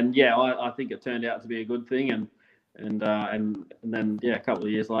think it turned out to be a good thing. And then a couple of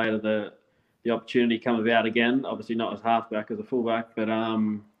years later, the opportunity come about again. Obviously not as halfback, as a fullback, but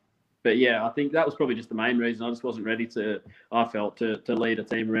I think that was probably just the main reason. I just wasn't ready to lead a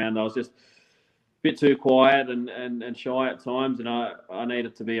team around. I was just a bit too quiet and shy at times, and I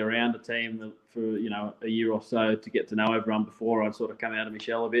needed to be around a team for a year or so to get to know everyone before I'd sort of come out of my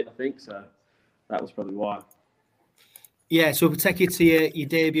shell a bit, I think. So that was probably why. Yeah, so we'll take you to your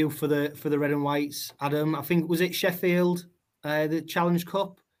debut for the Red and Whites, Adam. I think, was it Sheffield, the Challenge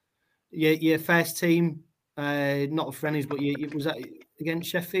Cup? Your first team, not a friendlies, but was that against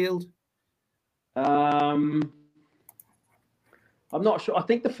Sheffield? I'm not sure. I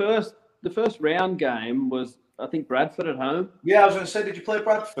think the first round game was, I think, Bradford at home. Yeah, I was going to say, did you play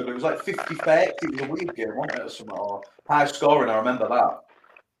Bradford? It was like 50-30. It was a weird game, wasn't it? Or something, or high scoring. I remember that.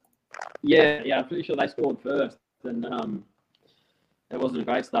 Yeah, I'm pretty sure they scored first, and it wasn't a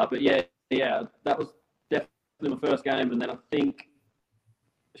great start. But that was definitely my first game, and then I think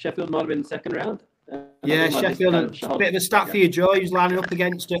Sheffield might have been the second round. Sheffield. A bit of a stat for you, Joe. He was lining up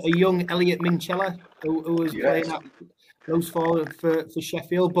against a young Elliot Minchella, who was playing at those forward for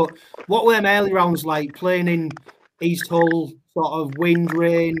Sheffield. But what were them early rounds like, playing in East Hull, sort of wind,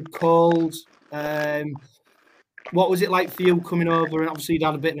 rain, cold? What was it like for you coming over? And obviously you'd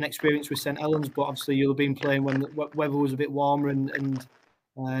had a bit of an experience with St Helens, but obviously you'll have been playing when the weather was a bit warmer and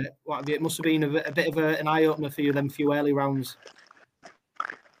what have you. It must have been a bit of an eye-opener for you, them few early rounds.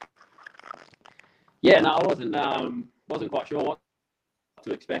 Yeah, no, I wasn't quite sure what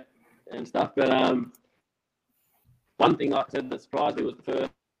to expect and stuff. But one thing, like I said, that surprised me was the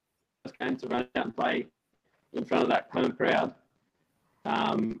first game to run out and play in front of that home crowd.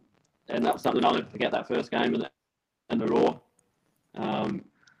 And that was something I'll never forget, that first game and the roar of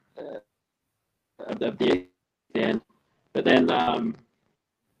the end. But then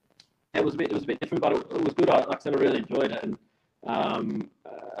it was a bit different, but it was good. Like I said, I really enjoyed it, and I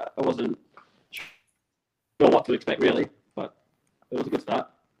wasn't sure what to expect really, but it was a good start.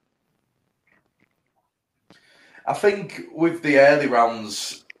 I think with the early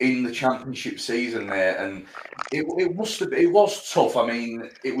rounds in the championship season there, and it was tough. I mean,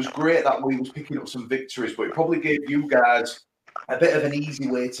 it was great that we was picking up some victories, but it probably gave you guys a bit of an easy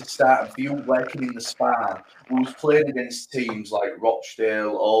way to start. And for you working in the span, we was playing against teams like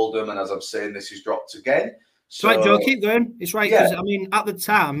Rochdale, Oldham, and as I'm saying, this is dropped again. So, right, Joe, keep going. It's right, because, Yeah. I mean, at the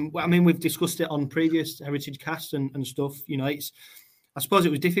time, I mean, we've discussed it on previous Heritage Cast and stuff, you know, I suppose it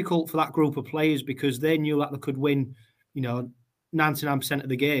was difficult for that group of players because they knew that they could win, you know, 99% of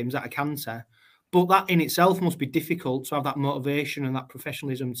the games at a canter. But that in itself must be difficult to have that motivation and that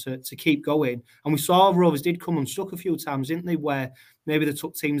professionalism to keep going. And we saw Rovers did come unstuck a few times, didn't they? Where maybe they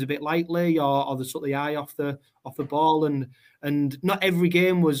took teams a bit lightly, or they took the eye off the ball, and not every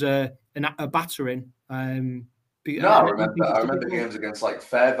game was a battering. No, I remember games against like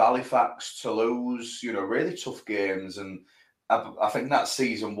Fair Halifax, Toulouse, you know, really tough games, and I think that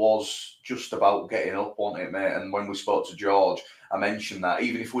season was just about getting up, wasn't it, mate? And when we spoke to George, I mentioned that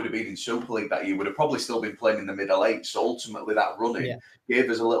even if we'd have been in Super League that year, we'd have probably still been playing in the middle eights. So ultimately, that running gave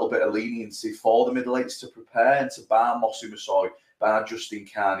us a little bit of leniency for the middle eights to prepare and to bar Mossy Massoy, bar Justin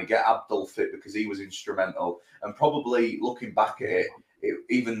Carney, get Abdul fit because he was instrumental. And probably looking back at it,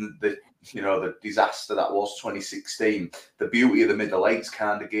 even the disaster that was 2016, the beauty of the middle eights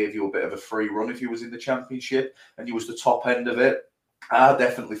kind of gave you a bit of a free run if you was in the Championship and you was the top end of it. I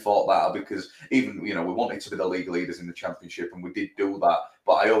definitely thought that because even, you know, we wanted to be the league leaders in the Championship and we did do that,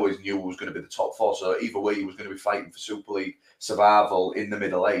 but I always knew we was going to be the top four. So either way, you was going to be fighting for Super League survival in the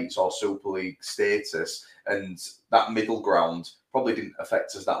middle eights or Super League status. And that middle ground probably didn't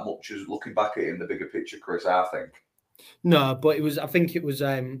affect us that much as looking back at it in the bigger picture, Chris, I think. No, but it was. I think it was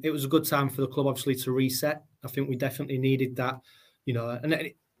a good time for the club, obviously, to reset. I think we definitely needed that, you know.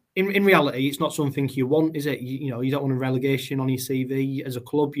 And in reality, it's not something you want, is it? You know, you don't want a relegation on your CV as a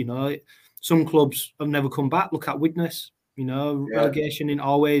club. You know, some clubs have never come back. Look at Widnes. You know, relegation ain't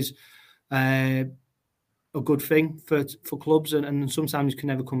always a good thing for clubs, and sometimes can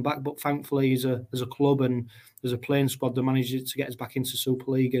never come back. But thankfully, as a club and as a playing squad, they managed to get us back into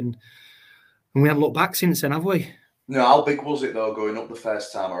Super League, and we haven't looked back since then, have we? No, how big was it though going up the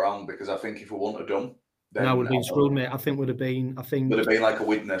first time around? Because I think if we wouldn't have done, then no, would have been screwed, mate. I think would have been. I think would have been like a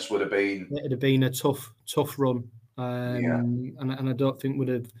Widnes. Would have been. It'd have been a tough run, and I don't think would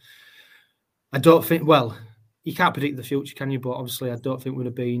have. I don't think. Well, you can't predict the future, can you? But obviously, I don't think would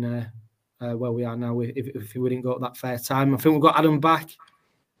have been where we are now if we didn't go at that fair time. I think we've got Adam back.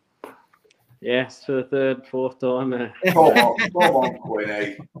 Yes, for the third, fourth time. Come on,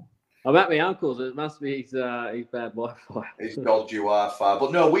 Quinny. I'm at my uncle's. It must be his bad Wi-Fi. It's dodgy Wi-Fi.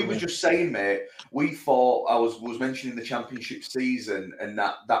 But no, we was just saying, mate, we thought, I was mentioning the Championship season and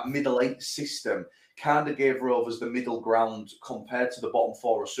that middle eight system kind of gave Rovers the middle ground compared to the bottom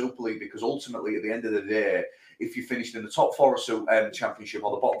four of Super League, because ultimately at the end of the day, if you finished in the top four of Championship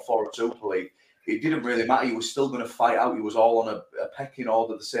or the bottom four of Super League, it didn't really matter. You were still going to fight out. You was all on a pecking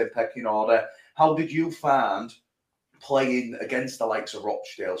order, the same pecking order. How did you find playing against the likes of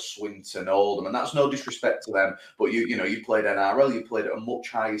Rochdale, Swinton, Oldham? And that's no disrespect to them, but you played NRL, you played at a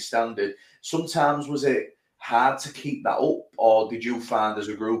much higher standard. Sometimes was it hard to keep that up, or did you find as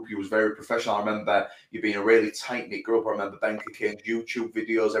a group you was very professional? I remember you being a really tight-knit group. I remember Ben Kane's YouTube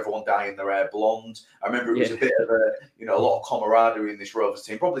videos, everyone dyeing their hair blonde. I remember it was a bit of a lot of camaraderie in this Rovers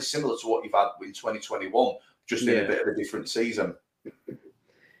team, probably similar to what you've had in 2021, just in a bit of a different season.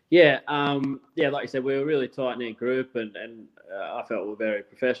 Yeah, like you said, we were a really tight-knit group, and I felt we were very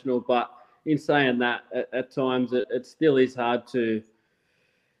professional. But in saying that, at times it still is hard to.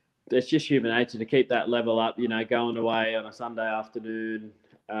 It's just human nature to keep that level up. You know, going away on a Sunday afternoon,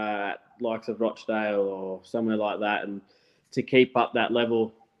 likes of Rochdale or somewhere like that, and to keep up that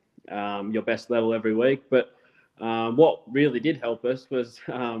level, your best level every week. But what really did help us was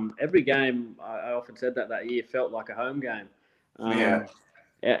every game. I often said that year felt like a home game.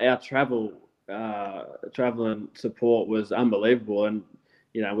 Our travel and support was unbelievable, and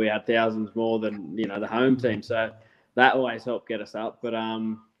you know we had thousands more than the home team, so that always helped get us up. But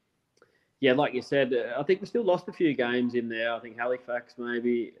like you said, I think we still lost a few games in there. I think Halifax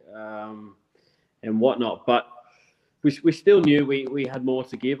maybe and whatnot, but we still knew we had more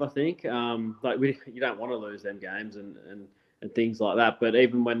to give. I think you don't want to lose them games and things like that. But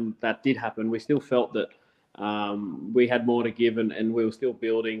even when that did happen, we still felt that. We had more to give, and we were still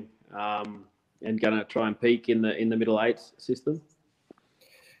building and going to try and peak in the middle eights system.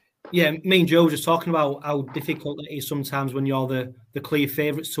 Yeah, me and Joe were just talking about how difficult it is sometimes when you're the clear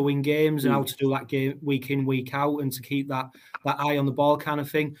favourites to win games and how to do that game week in, week out, and to keep that eye on the ball kind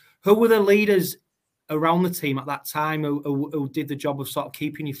of thing. Who were the leaders around the team at that time who did the job of sort of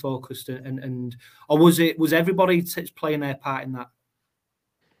keeping you focused, and or was everybody playing their part in that?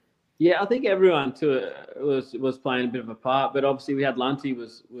 Yeah, I think everyone was playing a bit of a part, but obviously we had Lunty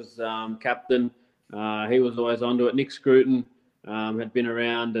was captain. He was always onto it. Nick Scruton had been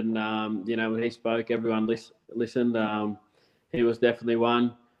around, and when he spoke, everyone listened. He was definitely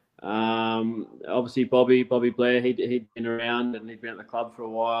one. Obviously, Bobby Blair, he'd been around and he'd been at the club for a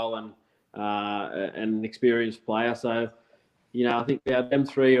while and an experienced player. So, I think we had them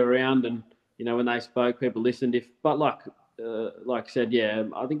three around, and when they spoke, people listened. But like I said, yeah,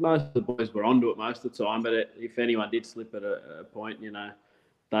 I think most of the boys were onto it most of the time. But if anyone did slip at a point,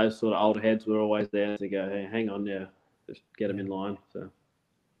 those sort of older heads were always there to go, hey, hang on, just get them in line. So.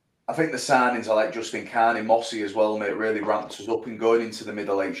 I think the signings are like Justin Carney, Mossy as well, mate, really ramped us up. And going into the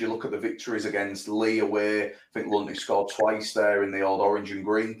middle age, you look at the victories against Lee away. I think Lundy scored twice there in the old orange and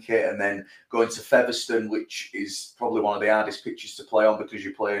green kit. And then going to Featherstone, which is probably one of the hardest pitches to play on because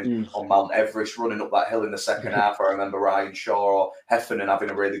you're playing on Mount Everest, running up that hill in the second half. I remember Ryan Shaw or Heffernan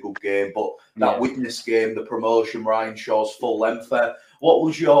having a really good game. But that Witness game, the promotion, Ryan Shaw's full length there. What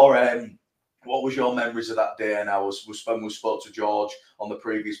was your memories of that day? And when we spoke to George on the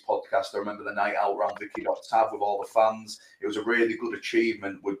previous podcast, I remember the night out round Vicky.Tav with all the fans. It was a really good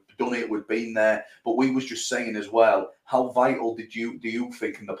achievement. We'd done it, we'd been there. But we was just saying as well, how vital do you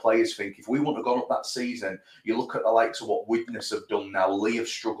think and the players think, if we wouldn't have gone up that season, you look at the likes of what Witness have done now. Lee have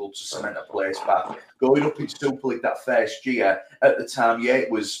struggled to cement a place back. Going up in Super League that first year, at the time,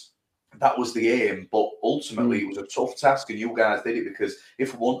 that was the aim, but ultimately it was a tough task, and you guys did it because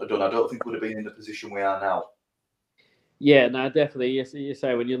if we wouldn't have done, I don't think we'd have been in the position we are now. Yeah, no, definitely. You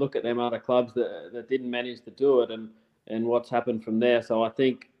say when you look at them other clubs that didn't manage to do it, and what's happened from there. So I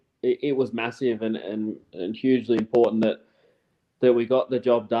think it was massive and hugely important that we got the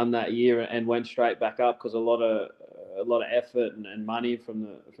job done that year and went straight back up, because a lot of effort and money from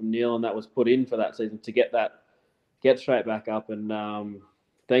Neil and that was put in for that season to get straight back up. And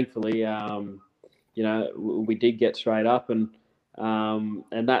thankfully, we did get straight up, and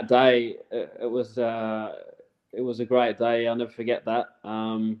that day it was a great day. I'll never forget that.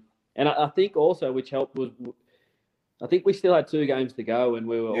 And I think also, which helped, was I think we still had 2 games to go and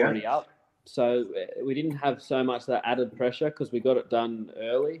we were already up, so we didn't have so much that added pressure because we got it done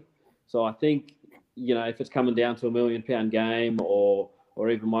early. So I think if it's coming down to £1 million game or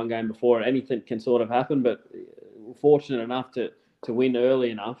even one game before, anything can sort of happen. But we're fortunate enough to win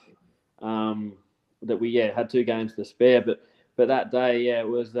early enough that we had 2 games to spare. But that day, it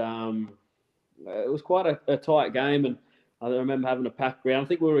was quite a tight game, and I remember having a packed ground. I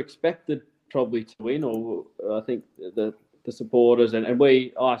think we were expected probably to win, or I think the supporters and I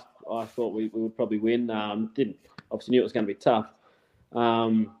thought we would probably win. Didn't obviously knew it was going to be tough,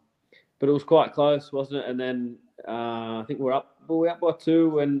 but it was quite close, wasn't it? And then I think we were up by 2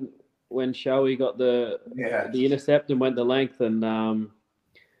 when Shoei got the intercept and went the length, and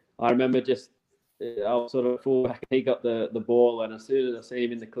I remember I was sort of full back, he got the ball, and as soon as I see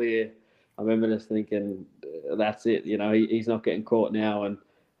him in the clear, I remember just thinking, that's it, he's not getting caught now. And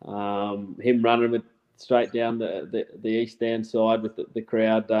him running straight down the east stand side with the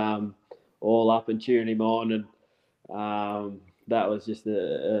crowd all up and cheering him on, and that was just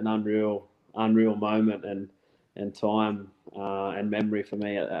an unreal moment and time and memory for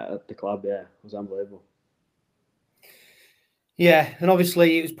me at the club. Yeah, it was unbelievable. Yeah, and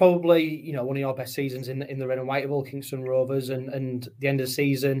obviously it was probably one of your best seasons in the red and white of Kingston Rovers, and the end of the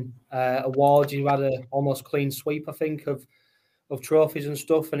season awards. You had a almost clean sweep, I think, of trophies and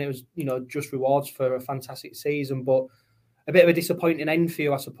stuff, and it was just rewards for a fantastic season, but a bit of a disappointing end for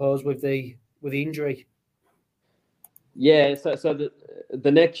you, I suppose, with the injury. Yeah, so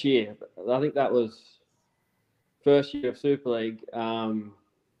the next year, I think that was first year of Super League. When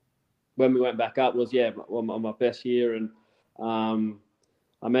we went back up, was my best year, and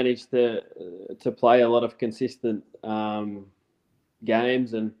I managed to play a lot of consistent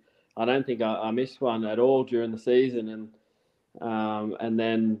games, and I don't think I missed one at all during the season. And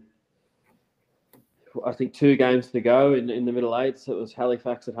then I think 2 games to go in the middle eights. It was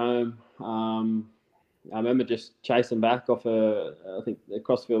Halifax at home. I remember just chasing back off I think the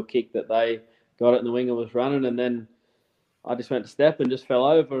crossfield kick that they got it, and the winger was running, and then I just went to step and just fell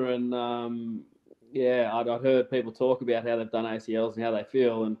over, and I'd heard people talk about how they've done ACLs and how they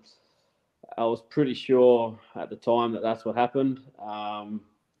feel, and I was pretty sure at the time that that's what happened.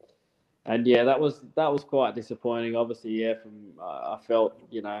 And that was quite disappointing. Obviously, I felt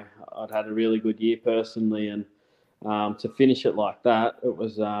I'd had a really good year personally, and to finish it like that, it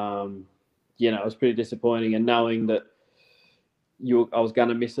was it was pretty disappointing. And knowing that I was going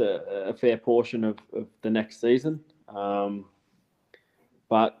to miss a fair portion of the next season.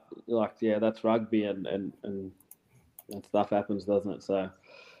 But that's rugby, and stuff happens, doesn't it? So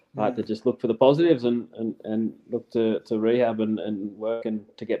I had to just look for the positives and look to rehab and work and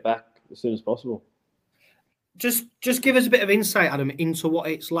to get back as soon as possible. Just give us a bit of insight, Adam, into what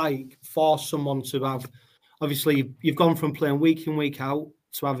it's like for someone to have. Obviously, you've gone from playing week in, week out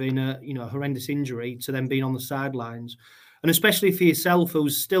to having a horrendous injury to then being on the sidelines, and especially for yourself,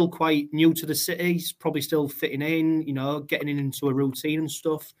 who's still quite new to the city, probably still fitting in, getting into a routine and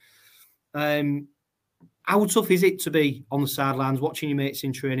stuff. How tough is it to be on the sidelines, watching your mates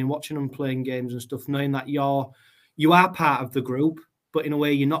in training, watching them playing games and stuff, knowing that you are part of the group, but in a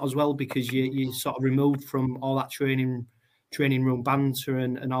way you're not as well because you're sort of removed from all that training room banter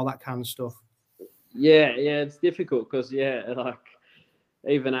and all that kind of stuff? Yeah, it's difficult because like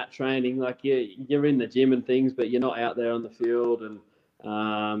even at training, like you're in the gym and things, but you're not out there on the field, and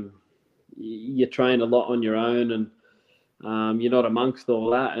you train a lot on your own, and you're not amongst all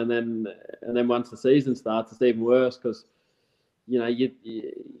that. And then once the season starts, it's even worse because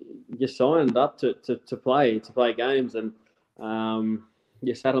you're signed up to play games, and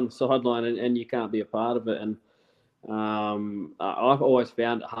you're sat on the sideline and you can't be a part of it. And I've always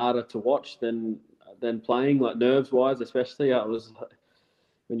found it harder to watch than playing, like nerves wise, especially.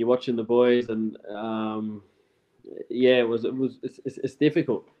 When you're watching the boys, and it's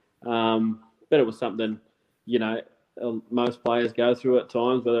difficult. But it was something most players go through at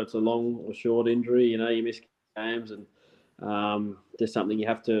times, whether it's a long or short injury. You miss games, and there's something you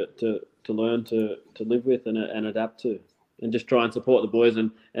have to learn to live with and adapt to, and just try and support the boys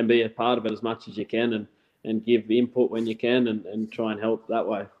and be a part of it as much as you can, and give input when you can, and try and help that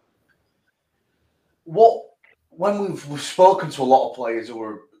way. When we've spoken to a lot of players who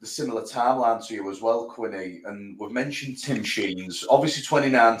were the similar timeline to you as well, Quinny, and we've mentioned Tim Sheens. Obviously,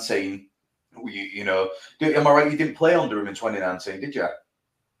 2019. Am I right? You didn't play under him in 2019, did you?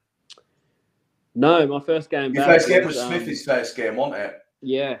 No, my first game. Your first game was Smithy's first game, wasn't it?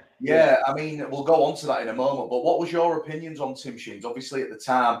 Yeah. I mean, we'll go on to that in a moment. But what was your opinions on Tim Sheens? Obviously, at the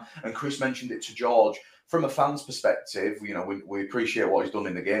time, and Chris mentioned it to George. From a fan's perspective, we appreciate what he's done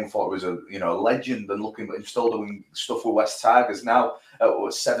in the game. Thought it was a legend, and looking at him still doing stuff with West Tigers now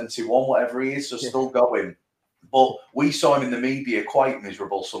at 71, whatever he is, so still going. But we saw him in the media quite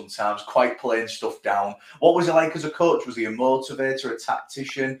miserable sometimes, quite playing stuff down. What was he like as a coach? Was he a motivator, a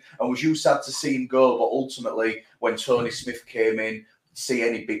tactician? And was you sad to see him go? But ultimately, when Tony Smith came in, see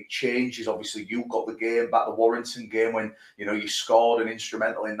any big changes? Obviously, you got the game back, the Warrington game, when you scored and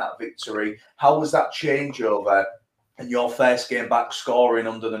instrumental in that victory. How was that changeover? And your first game back scoring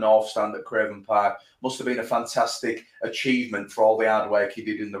under the North Stand at Craven Park must have been a fantastic achievement for all the hard work he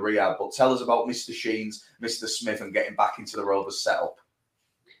did in the rehab. But tell us about Mr. Sheens, Mr. Smith, and getting back into the Rovers setup.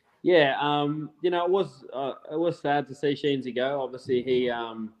 Yeah, it was sad to see Sheensy go. Obviously,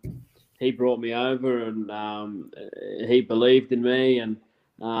 he brought me over, and he believed in me, and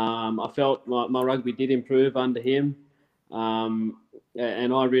I felt my rugby did improve under him, and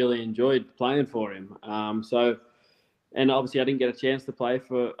I really enjoyed playing for him. And obviously, I didn't get a chance to play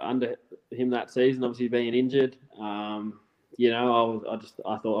for under him that season. Obviously, being injured, I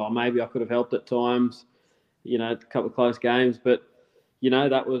thought, maybe I could have helped at times. A couple of close games, but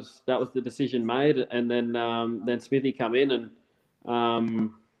that was the decision made. And then Smithy come in, and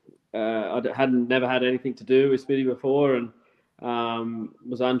I never had anything to do with Smithy before, and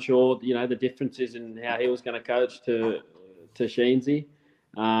was unsure, the differences in how he was going to coach to Sheensy.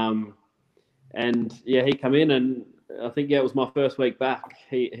 And he come in, and I think it was my first week back.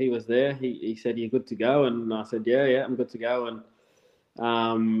 He was there. He said, "You're good to go," and I said, "Yeah, I'm good to go." And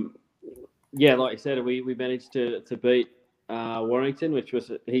like you said, we managed to beat Warrington, which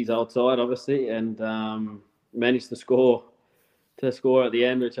was his old side, obviously, and managed to score at the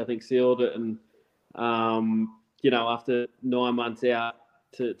end, which I think sealed it. And after 9 months out,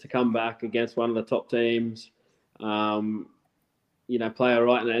 to come back against one of the top teams, play all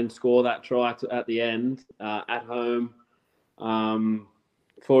right and score that try at the end at home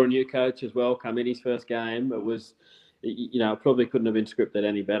for a new coach as well. Come in his first game, it was, probably couldn't have been scripted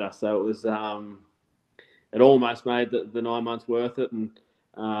any better. So it was, it almost made the 9 months worth it. And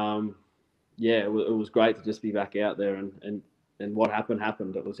it was great to just be back out there, and what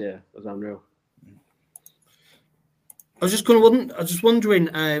happened. It was unreal. I was just wondering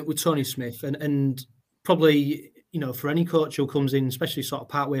with Tony Smith, and probably, for any coach who comes in, especially sort of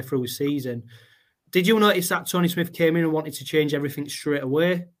partway through a season, did you notice that Tony Smith came in and wanted to change everything straight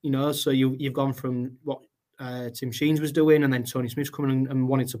away? So you've gone from what Tim Sheens was doing, and then Tony Smith's coming and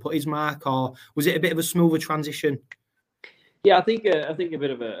wanted to put his mark, or was it a bit of a smoother transition? Yeah, I think a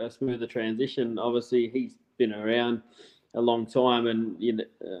bit of a smoother transition. Obviously, he's been around a long time, and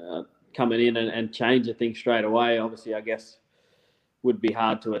coming in and changing things straight away, obviously, I guess, would be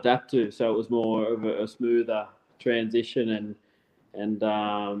hard to adapt to. So it was more of a smoother transition, and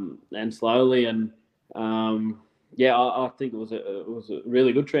slowly, and I think it was a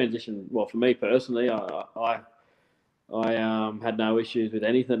really good transition. Well, for me personally, I I had no issues with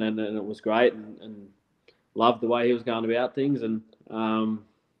anything, and it was great, and loved the way he was going about things, and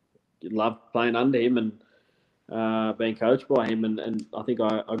loved playing under him and being coached by him, and I think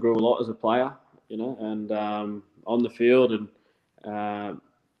I grew a lot as a player, and on the field and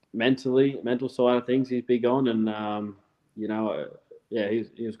mental side of things he's big on, and he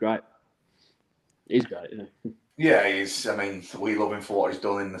was great. He's great, Yeah, I mean, we love him for what he's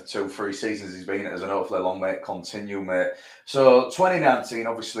done in the 2-3 seasons he's been at as an hopefully long, mate. Continue, mate. So 2019,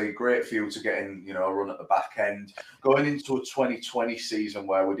 obviously, great for you to get in, a run at the back end. Going into a 2020 season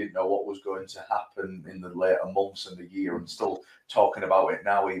where we didn't know what was going to happen in the later months and the year, and still talking about it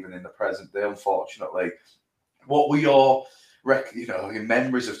now, even in the present day, unfortunately. What were your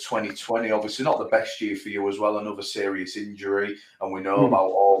memories of 2020? Obviously not the best year for you as well, another serious injury, and we know about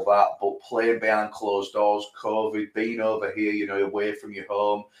all that, but playing behind closed doors, COVID, being over here, away from your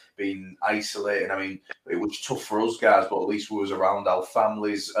home, being isolated. I mean, it was tough for us guys, but at least we was around our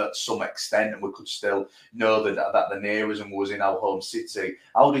families at some extent, and we could still know that the near us and was in our home city.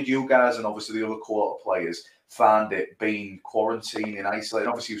 How did you guys, and obviously the other quarter players, find it being quarantined and isolated?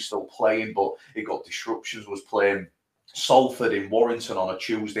 Obviously you were still playing, but it got disruptions, was playing Salford in Warrington on a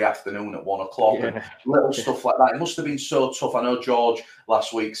Tuesday afternoon at 1 o'clock, and little stuff like that. It must have been so tough. I know George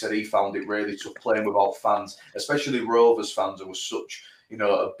last week said he found it really tough playing without fans, especially Rovers fans, who was such,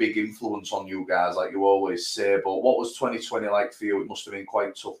 a big influence on you guys, like you always say. But what was 2020 like for you? It must have been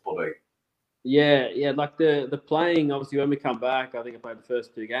quite tough, buddy. Yeah, like the playing, obviously when we come back, I think I played the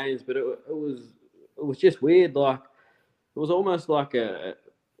first 2 games, but it was just weird. Like, it was almost like a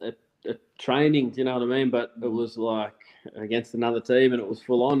training, do you know what I mean? But it was like against another team, and it was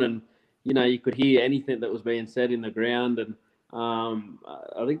full on, and you could hear anything that was being said in the ground, and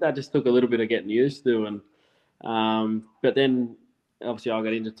I think that just took a little bit of getting used to, and but then obviously I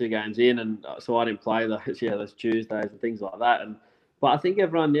got into 2 games in, and so I didn't play those Tuesdays and things like that, but I think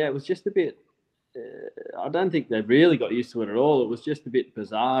everyone, it was just a bit. I don't think they really got used to it at all. It was just a bit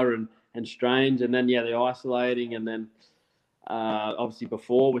bizarre and strange, and then the isolating, and then. Obviously,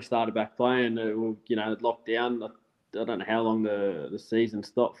 before we started back playing, locked down. I don't know how long the season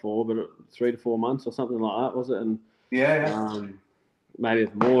stopped for, but 3 to 4 months or something like that, was it? And maybe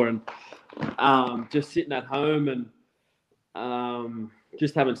it's more. And just sitting at home and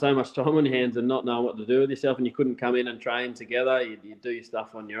just having so much time on your hands and not knowing what to do with yourself, and you couldn't come in and train together. You do your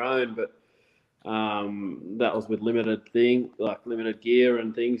stuff on your own, but that was with limited gear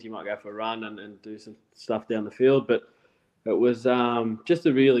and things. You might go for a run and do some stuff down the field, but. It was just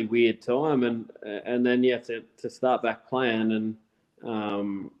a really weird time, and then to start back playing and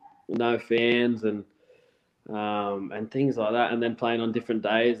no fans and things like that, and then playing on different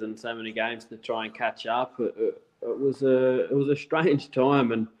days and so many games to try and catch up. It was a strange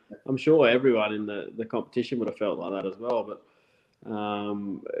time, and I'm sure everyone in the competition would have felt like that as well. But I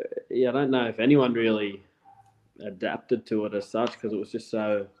don't know if anyone really adapted to it as such, because it was just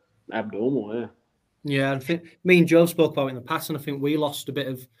so abnormal. Yeah. Yeah, I think me and Joe spoke about it in the past, and I think we lost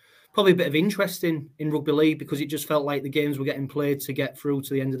probably a bit of interest in rugby league, because it just felt like the games were getting played to get through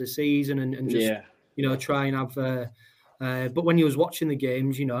to the end of the season and just try and have. But when you was watching the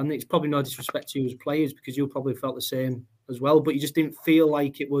games, and it's probably no disrespect to you as players, because you probably felt the same as well, but you just didn't feel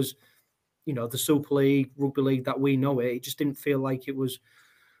like it was, the Super League, rugby league that we know it. It just didn't feel like it was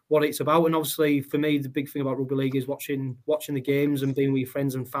what it's about. And obviously for me, the big thing about rugby league is watching the games and being with your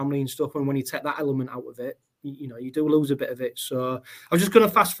friends and family and stuff. And when you take that element out of it, you do lose a bit of it. So I was just going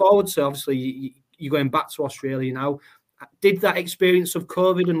to fast forward. So obviously you're going back to Australia now. Did that experience of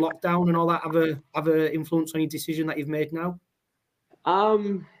COVID and lockdown and all that have a influence on your decision that you've made now?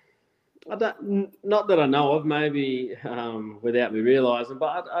 Not that I know of, maybe without me realising,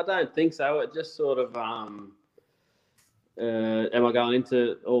 but I don't think so. It just sort of am I going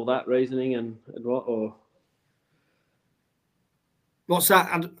into all that reasoning and what, or what's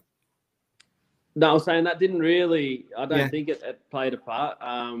that? No, I was saying that didn't really. I don't think it played a part.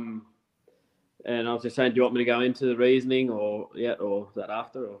 And I was just saying, do you want me to go into the reasoning, or that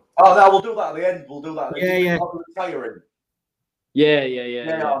after? Or? Oh no, we'll do that at the end. We'll do that. Yeah. Retiring. Yeah.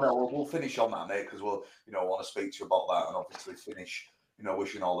 No, we'll finish on that, mate, because we'll, want to speak to you about that, and obviously finish,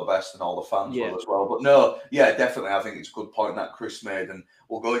 wishing all the best and all the fans well as well. But no, definitely, I think it's a good point that Chris made, and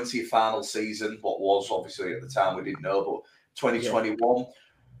we'll go into your final season, what was obviously at the time we didn't know, but 2021.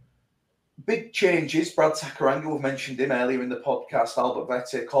 Big changes. Brad Takairangi, we've mentioned him earlier in the podcast. Albert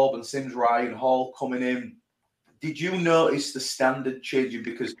Vete, Corbin Sims, Ryan Hall coming in. Did you notice the standard changing?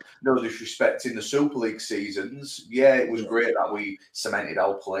 Because no disrespect in the Super League seasons, it was great that we cemented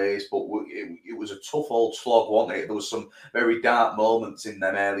our plays, but it was a tough old slog, wasn't it? There was some very dark moments in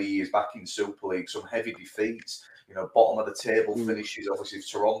them early years back in Super League, some heavy defeats. bottom of the table finishes. Obviously, if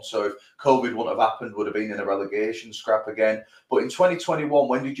Toronto, if COVID wouldn't have happened, would have been in a relegation scrap again. But in 2021,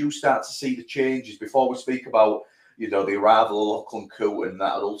 when did you start to see the changes? Before we speak about, the arrival of Lachlan Coote and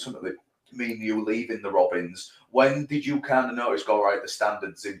that would ultimately mean you leaving the Robins, when did you kind of notice, all right, the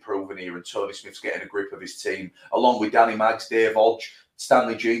standard's improving here and Tony Smith's getting a grip of his team, along with Danny Maggs, Dave Hodge,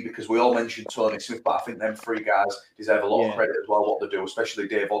 Stanley G, because we all mentioned Tony Smith, but I think them three guys deserve a lot of credit as well, what they do, especially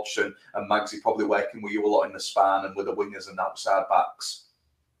Dave Hodgson and Maggsy, probably working with you a lot in the span and with the wingers and outside backs.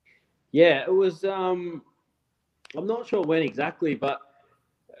 Yeah, it was, I'm not sure when exactly, but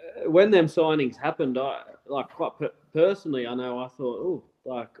when them signings happened, quite personally, I know I thought,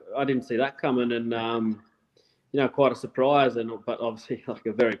 I didn't see that coming, and quite a surprise, but obviously like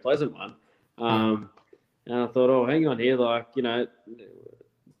a very pleasant one. And I thought, hang on here,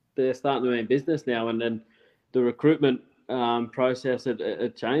 they're starting to be in business now, and then the recruitment process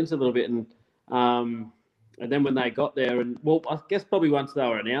had changed a little bit, and then when they got there, and I guess probably once they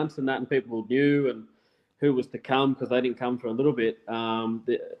were announced and that, and people knew and who was to come because they didn't come for a little bit.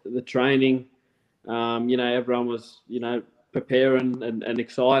 The training, everyone was, preparing and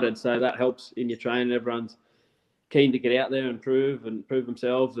excited. So that helps in your training. Everyone's keen to get out there and prove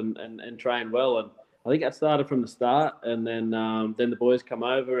themselves and train well. And I think that started from the start. And then the boys come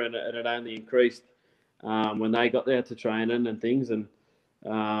over and it only increased when they got there to training and things. And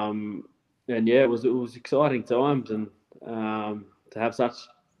it was exciting times, and to have such,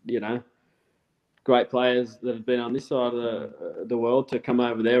 great players that have been on this side of the world to come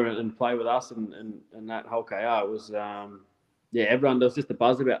over there and play with us and that whole KR. It was, everyone, there was just a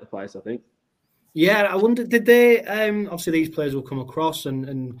buzz about the place, I think. Yeah, I wonder, did they, obviously these players will come across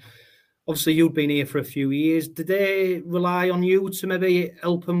and obviously you'd been here for a few years. Did they rely on you to maybe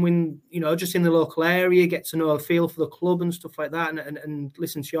help them when, just in the local area, get to know a feel for the club and stuff like that and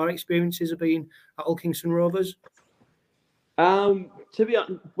listen to your experiences of being at Hull Kingston Rovers? To be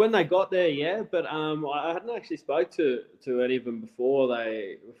honest, when they got there, yeah, but I hadn't actually spoke to any of them before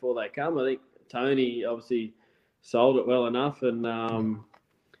they come. I think Tony obviously sold it well enough, and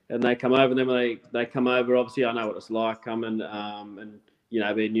they come over. And then when they come over, obviously I know what it's like coming and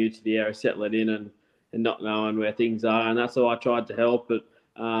being new to the area, settling in and not knowing where things are, and that's how I tried to help. But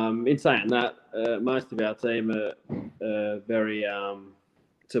in saying that, most of our team are very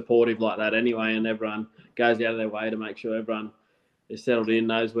supportive like that anyway, and everyone goes out of their way to make sure everyone is settled in,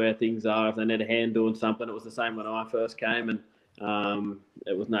 knows where things are. If they need a hand doing something, it was the same when I first came, and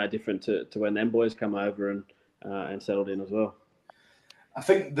it was no different to when them boys come over and settled in as well. I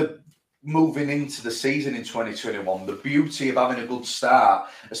think moving into the season in 2021, the beauty of having a good start,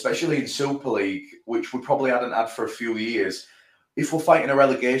 especially in Super League, which we probably hadn't had for a few years, if we're fighting a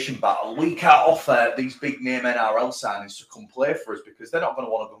relegation battle, we can't offer these big name NRL signings to come play for us because they're not going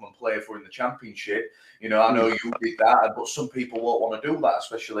to want to come and play for in the Championship. I know you did that, but some people won't want to do that,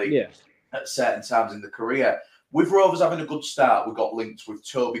 especially at certain times in the career. With Rovers having a good start, we got linked with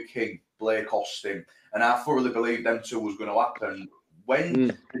Toby King, Blake Austin, and I thoroughly believed them two was going to happen. When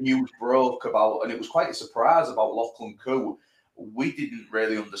the news broke about, and it was quite a surprise about Lachlan Coote, we didn't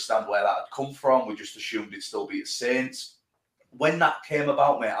really understand where that had come from. We just assumed it'd still be at Saints. When that came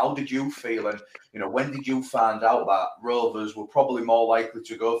about, mate, how did you feel? And, when did you find out that Rovers were probably more likely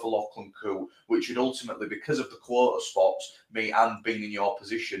to go for Lachlan Coote, which would ultimately, because of the quota spots, and being in your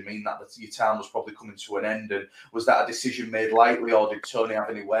position, mean that your time was probably coming to an end? And was that a decision made lightly, or did Tony have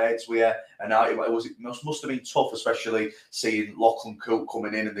any words with you? And it must have been tough, especially seeing Lachlan Coote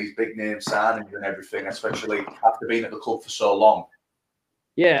coming in and these big name signings and everything, especially after being at the club for so long.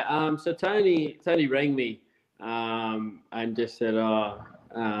 Yeah, so Tony rang me and just said,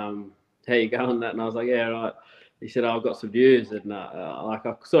 how you going, that? And I was like, yeah, right. He said, I've got some views, and I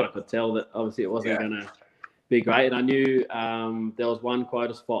sort of could tell that obviously it wasn't going to be great. And I knew there was one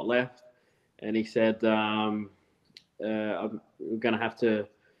quota spot left, and he said, I'm going to have to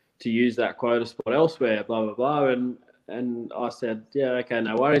use that quota spot elsewhere, blah, blah, blah. And I said, yeah, okay,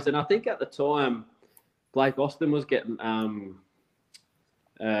 no worries. And I think at the time, Blake Austin was getting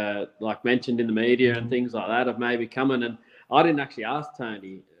mentioned in the media and things like that of maybe coming, and I didn't actually ask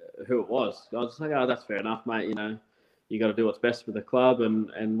Tony who it was. I was just like, oh, that's fair enough, mate. You got to do what's best for the club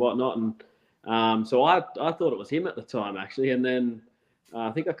and whatnot. And so I thought it was him at the time, actually. And then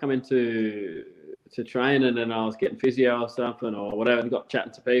I think I come into training and I was getting physio or something or whatever, and got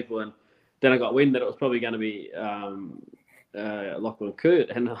chatting to people, and then I got wind that it was probably going to be Lachlan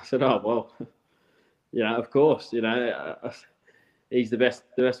Coote, and I said, oh well, of course, he's the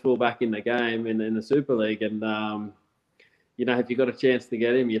best fullback in the game in the Super League, and if you got a chance to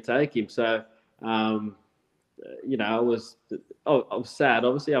get him, you take him. So I was sad.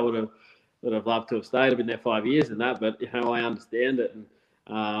 Obviously, I would have would have loved to have stayed. I've been there 5 years and that, but I understand it. And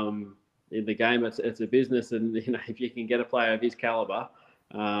in the game, it's a business, and if you can get a player of his caliber,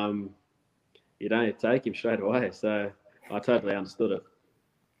 you don't take him straight away. So I totally understood it.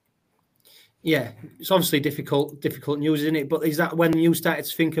 Yeah, it's obviously difficult news, isn't it? But is that when you started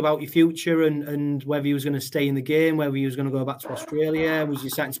to think about your future and whether you was going to stay in the game, whether you was going to go back to Australia? Was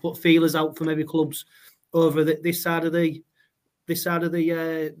you starting to put feelers out for maybe clubs over this side of the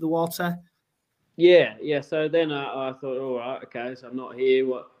water? Yeah. So then I thought, all right, okay, so I'm not here.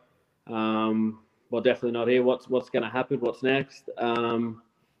 Well, definitely not here. What's going to happen? What's next?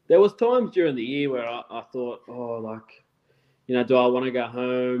 There was times during the year where I thought, do I want to go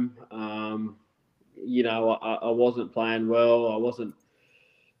home? I wasn't playing well. I wasn't,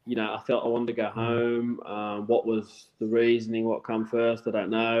 I felt I wanted to go home. What was the reasoning? What come first? I don't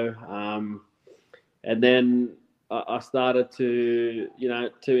know. And then I started to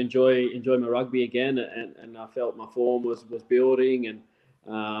enjoy my rugby again, and I felt my form was building, and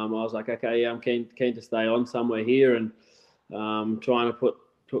I was like, okay, yeah, I'm keen to stay on somewhere here, and trying to put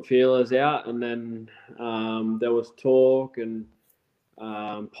feelers out. And then there was talk, and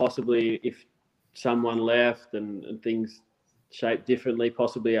possibly if someone left and things shaped differently,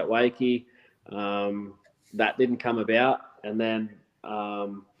 possibly at Wakey, that didn't come about. And then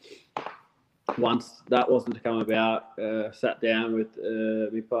once that wasn't to come about, sat down with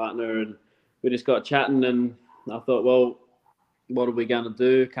my partner, and we just got chatting, and I thought, well, what are we going to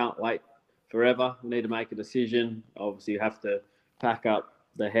do? Can't wait forever. We need to make a decision. Obviously, you have to pack up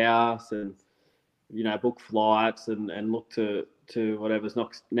the house and book flights and look to whatever's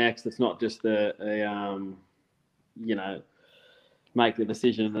next. It's not just make the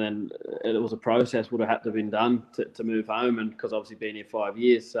decision, and then it was a process would have had to have been done to move home, and because obviously been here 5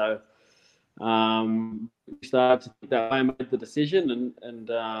 years. So we started to think that way, made the decision, and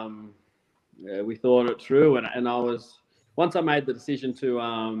we thought it through, and I was, once I made the decision to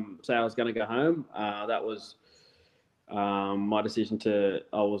say I was going to go home, that was my decision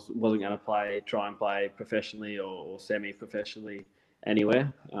I wasn't going to try and play professionally or semi-professionally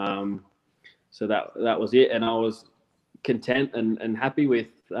anywhere. So that was it, and I was content and happy with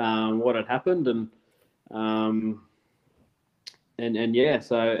what had happened, and yeah.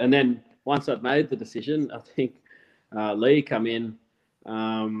 So, and then once I'd made the decision, I think Lee come in,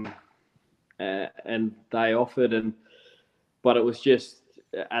 and they offered, but it was just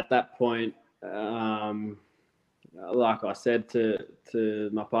at that point, like I said to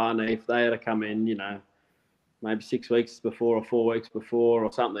my partner, if they had come in, maybe 6 weeks before or 4 weeks before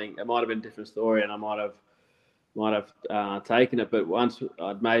or something, it might have been a different story, and I might have taken it. But once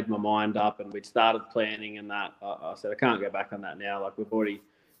I'd made my mind up and we'd started planning and that, I said, I can't go back on that now. Like, we've already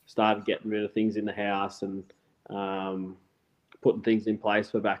started getting rid of things in the house and putting things in place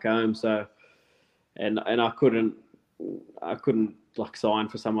for back home. So, and I couldn't like sign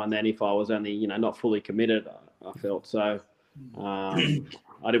for someone then if I was only, not fully committed, I felt. So I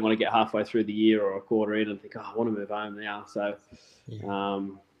didn't want to get halfway through the year or a quarter in and think, I want to move home now. So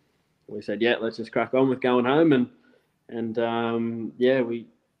we said, yeah, let's just crack on with going home. And I'm here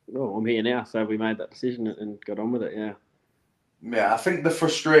now. So we made that decision and got on with it. Yeah. Yeah, I think the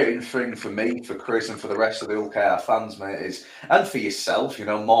frustrating thing for me, for Chris, and for the rest of the UKR fans, mate, is, and for yourself,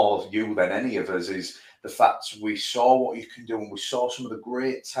 more you than any of us, is the fact we saw what you can do, and we saw some of the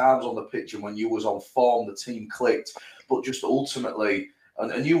great times on the pitch, and when you was on form, the team clicked. But just ultimately,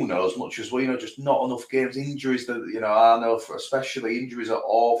 and as much as we know, just not enough games, injuries that, I know especially injuries are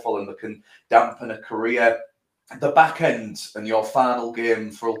awful and they can dampen a career. The back end and your final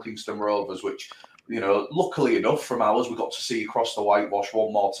game for Ilkeston Rovers, which, luckily enough from ours, we got to see you cross the whitewash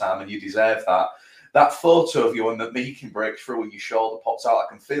one more time, and you deserve that. That photo of you and the meeking breakthrough and your shoulder pops out, I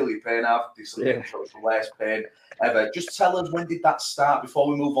can feel your pain. I've dislocated the worst pain ever. Just tell us, when did that start before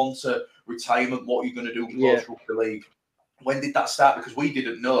we move on to retirement, what you're going to do post rugby league? When did that start? Because we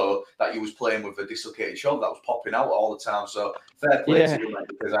didn't know that you was playing with a dislocated shoulder that was popping out all the time. So fair play to you, mate,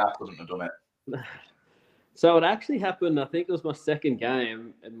 because I couldn't have done it. So it actually happened, I think it was my second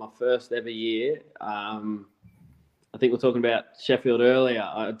game in my first ever year. I think we're talking about Sheffield earlier.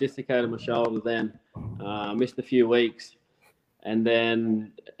 I dislocated my shoulder then, missed a few weeks, and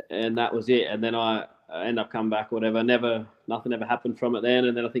that was it. And then I ended up coming back, whatever. Nothing ever happened from it then.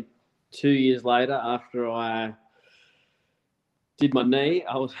 And then I think 2 years later, after I did my knee,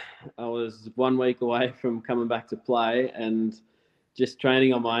 I was 1 week away from coming back to play, and just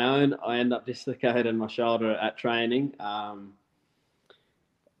training on my own, I ended up dislocating my shoulder at training.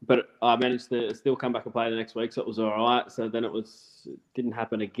 But I managed to still come back and play the next week, so it was all right. So then it didn't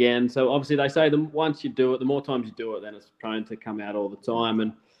happen again. So obviously they say once you do it, the more times you do it, then it's prone to come out all the time.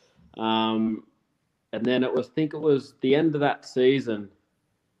 And And then I think it was the end of that season.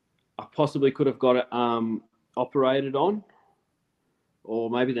 I possibly could have got it operated on, or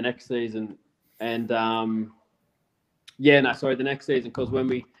maybe the next season. And the next season, because when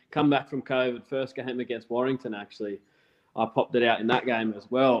we come back from COVID, first game against Warrington, actually, I popped it out in that game as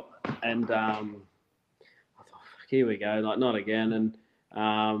well. And I thought, here we go, like not again. And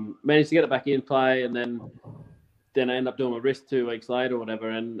managed to get it back in play, and then I ended up doing my wrist 2 weeks later or whatever.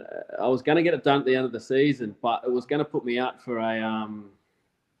 And I was going to get it done at the end of the season, but it was going to put me out for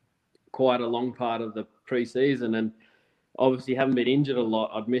quite a long part of the pre-season. And obviously having been injured a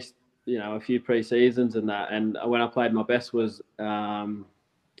lot, I'd missed, a few pre-seasons and that. And when I played my best was I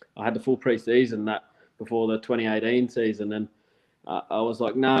had the full pre-season that before the 2018 season. And I was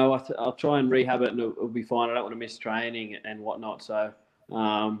like, no, I'll try and rehab it and it'll be fine. I don't want to miss training and whatnot. So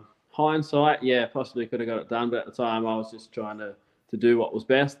hindsight, yeah, possibly could have got it done, but at the time I was just trying to do what was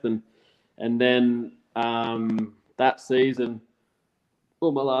best. And then that season,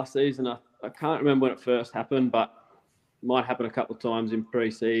 well, my last season, I can't remember when it first happened, but it might happen a couple of times in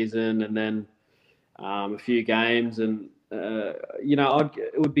pre-season, and then a few games, and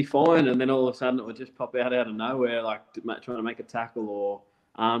it would be fine, and then all of a sudden it would just pop out of nowhere, like trying to make a tackle or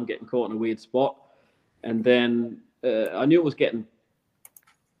arm getting caught in a weird spot. And then I knew it was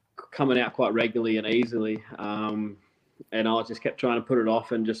coming out quite regularly and easily, and I just kept trying to put it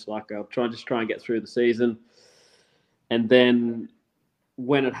off, and just like I'll try and get through the season. And then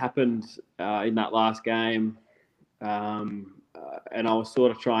when it happened in that last game, and I was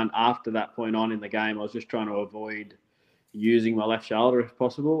sort of trying, after that point on in the game, I was just trying to avoid using my left shoulder if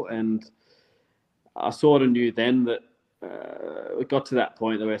possible. And I sort of knew then that it got to that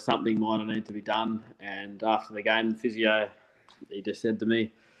point where something might need to be done. And after the game, the physio, he just said to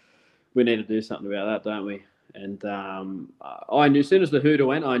me, we need to do something about that, don't we? And I knew, as soon as the hooter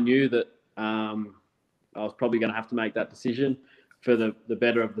went, I knew that I was probably going to have to make that decision for the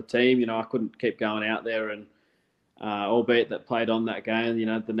better of the team. I couldn't keep going out there, and albeit that played on that game,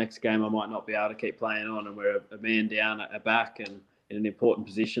 the next game I might not be able to keep playing on, and we're a man down at back and in an important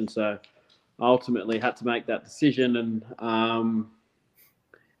position. So I ultimately had to make that decision, and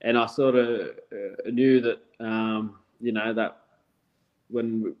I sort of knew that, that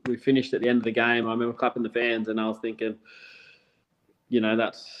when we finished at the end of the game, I remember clapping the fans, and I was thinking,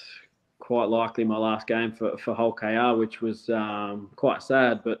 that's quite likely my last game for Hull KR, which was quite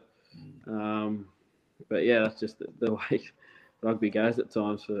sad, but yeah, that's just the way rugby goes at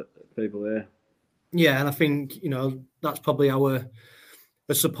times for people there. Yeah, and I think, that's probably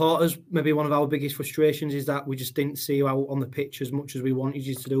as supporters, maybe one of our biggest frustrations is that we just didn't see you out on the pitch as much as we wanted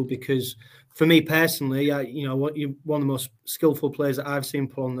you to do. Because for me personally, you're one of the most skillful players that I've seen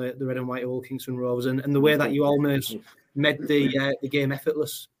put on the red and white of Hull Kingston Rovers, and the way that you almost made the game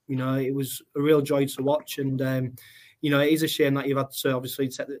effortless. It was a real joy to watch, and it is a shame that you've had to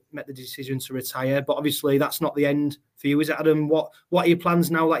obviously make the decision to retire. But obviously, that's not the end for you, is it, Adam? What are your plans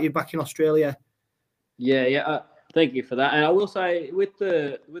now that you're back in Australia? Yeah. Thank you for that. And I will say, with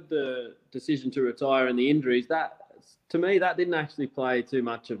the decision to retire and the injuries, that to me that didn't actually play too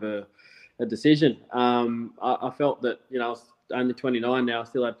much of a decision. I felt that I was only 29 now, I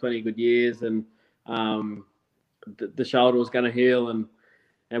still had plenty of good years, and the shoulder was going to heal and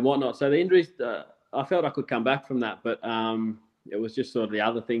whatnot. So the injuries, I felt I could come back from that, but it was just sort of the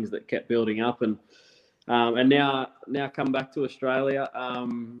other things that kept building up, and now come back to Australia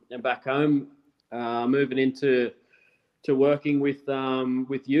and back home, moving into working with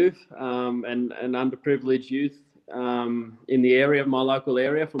youth and underprivileged youth in the area of my local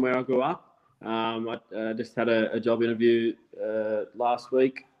area from where I grew up. I just had a job interview last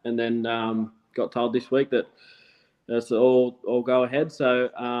week, and then got told this week that it's all go ahead. So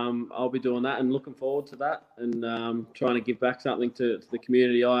I'll be doing that and looking forward to that, and trying to give back something to the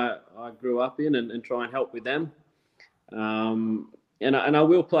community I grew up in, and try and help with them. And I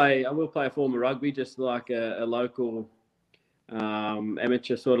will play a form of rugby, just like a local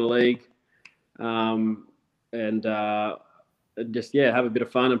amateur sort of league, and just have a bit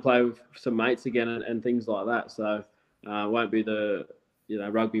of fun and play with some mates again and things like that. So won't be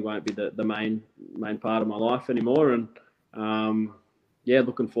rugby won't be the main part of my life anymore, and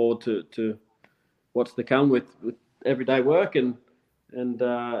looking forward to what's to come with everyday work and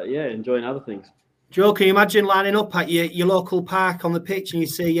enjoying other things. Joe, can you imagine lining up at your local park on the pitch and you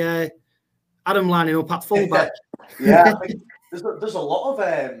see Adam lining up at fullback? Yeah, I think there's a lot of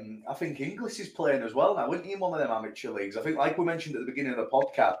I think Inglis is playing as well now, isn't he, in one of them amateur leagues? I think, like we mentioned at the beginning of the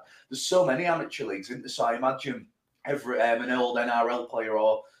podcast, there's so many amateur leagues, isn't there? So I imagine every an old NRL player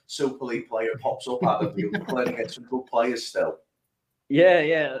or Super League player pops up out of you playing against some good players still.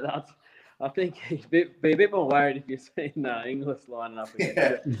 Yeah. I think he'd be a bit more worried if you've seen Inglis lining up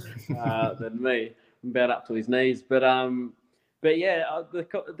against than me. I'm about up to his knees. But yeah,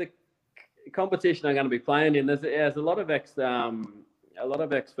 the competition I'm going to be playing in, there's a lot of ex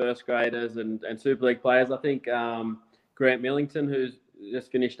first graders and Super League players. I think Grant Millington, who's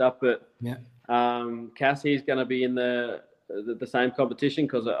just finished up at Cass, he's going to be in the same competition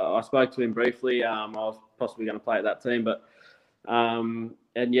because I spoke to him briefly. I was possibly going to play at that team, but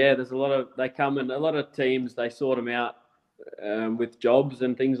and yeah, there's a lot of teams, they sort them out with jobs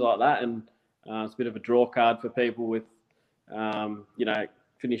and things like that, and it's a bit of a draw card for people with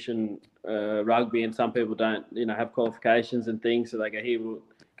finishing rugby, and some people don't have qualifications and things, so they go, here, we'll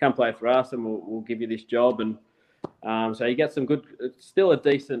come play for us and we'll give you this job, and so you get some good, it's still a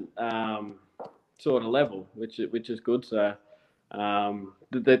decent sort of level, which is good. So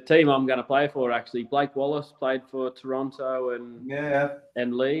the team I'm going to play for, actually, Blake Wallace played for Toronto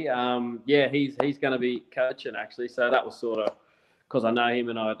and Lee. He's going to be coaching, actually. So that was sort of because I know him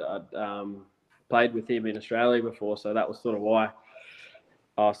and I'd played with him in Australia before. So that was sort of why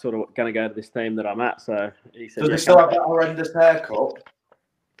I was sort of going to go to this team that I'm at. So he said, does he still have that horrendous haircut?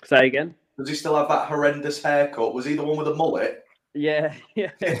 Say again? Does he still have that horrendous haircut? Was he the one with the mullet? Yeah. You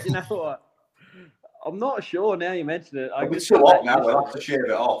know what? I'm not sure now you mention it. It's too hot now. We'll have to shave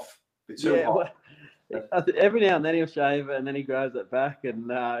it off. It's too hot. Well, every now and then he'll shave it and then he grows it back,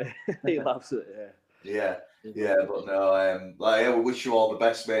 and he loves it. Yeah. But no, we wish you all the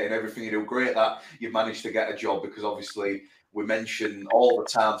best, mate, and everything you do. Great that you've managed to get a job, because obviously we mention all the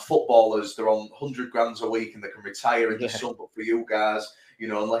time footballers, they're on 100 grand a week and they can retire into some. But for you guys,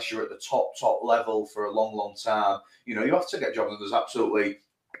 unless you're at the top level for a long time, you have to get a job, and there's absolutely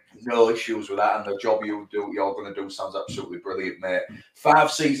no issues with that, and the job you're going to do sounds absolutely brilliant, mate. 5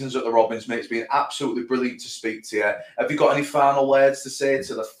 seasons at the Robins, mate. It's been absolutely brilliant to speak to you. Have you got any final words to say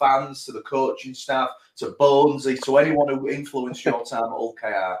to the fans, to the coaching staff, to Bonesy, to anyone who influenced your time at Hull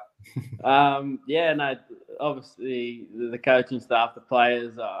KR? Obviously the coaching staff, the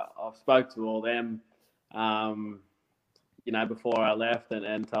players, I've spoke to all them, before I left,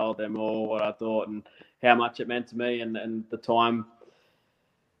 and told them all what I thought and how much it meant to me, and the time,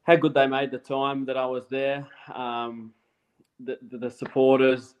 how good they made the time that I was there. The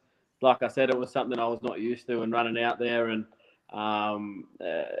supporters, like I said, it was something I was not used to, and running out there and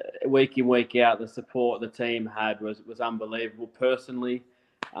week in, week out, the support the team had was unbelievable. Personally,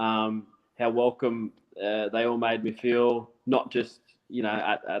 how welcome they all made me feel, not just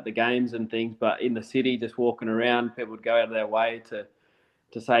at the games and things, but in the city, just walking around, people would go out of their way to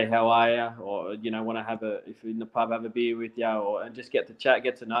say how are you, or want to if you're in the pub, have a beer with you, and just get to chat,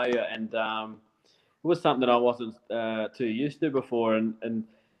 get to know you. And it was something I wasn't too used to before, and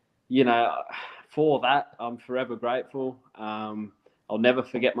for that I'm forever grateful. I'll never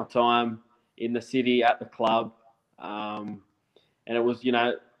forget my time in the city at the club, and it was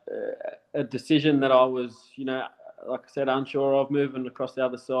a decision that I was like I said, unsure of, moving across the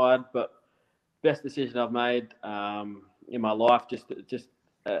other side, but best decision I've made in my life, just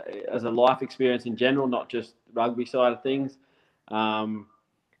as a life experience in general, not just rugby side of things. I'll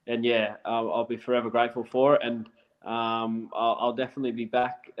be forever grateful for it, and I'll definitely be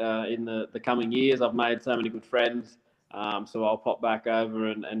back in the coming years. I've made so many good friends, so I'll pop back over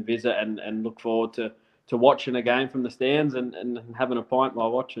and visit, and look forward to watching a game from the stands and having a pint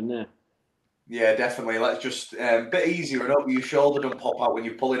while watching there. Yeah, definitely. Let's just a bit easier and over your shoulder, don't pop out when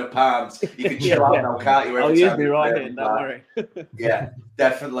you're pulling a pants. You can chill out now, can't you? I'll use me right hand, don't worry. Yeah,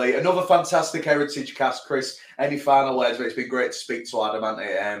 definitely. Another fantastic Heritage cast, Chris. Any final words? It's been great to speak to Adam,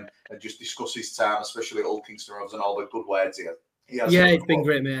 and just discuss his time, especially at Hull Kingston Rovers, and all the good words here. Yeah, it's been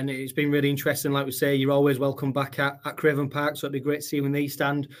great, man. It's been really interesting. Like we say, you're always welcome back at Craven Park, so it'd be great to see you in the East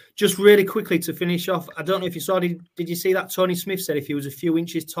Stand. Just really quickly to finish off, I don't know if you saw, did you see that Tony Smith said if he was a few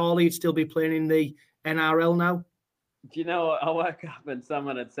inches taller, he'd still be playing in the NRL now? Do you know what? I woke up and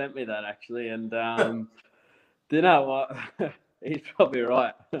someone had sent me that, actually, and do you know what? He's probably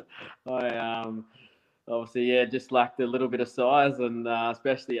right. I obviously, just lacked a little bit of size, and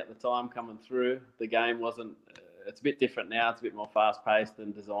especially at the time coming through, the game wasn't. It's a bit different now. It's a bit more fast-paced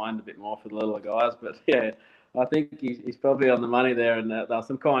and designed a bit more for the littler guys. But, yeah, I think he's probably on the money there, and there were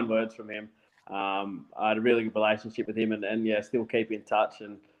some kind words from him. I had a really good relationship with him, and still keep in touch.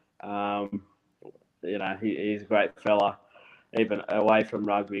 And, he's a great fella, even away from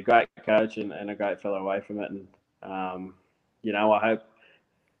rugby. Great coach and a great fella away from it. And, I hope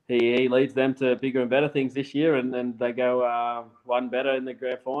he leads them to bigger and better things this year, and they go one better in the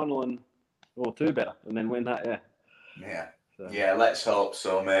grand final, or two better, and then win that, Yeah. So. Yeah, let's hope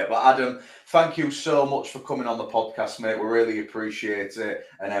so, mate. But Adam, thank you so much for coming on the podcast, mate. We really appreciate it,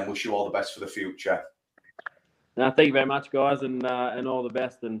 and then wish you all the best for the future. No, thank you very much, guys, and all the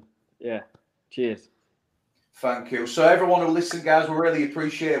best. And yeah, cheers. Thank you. So everyone who listened, guys, we really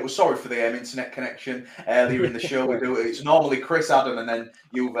appreciate it. We're sorry for the internet connection earlier in the show. We do it's normally Chris, Adam, and then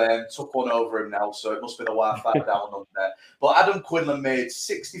you've took one over him now, so it must be the Wi-Fi down under there. But Adam Quinlan made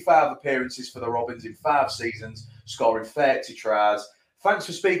 65 appearances for the Robins in 5 seasons, scoring 30 tries. Thanks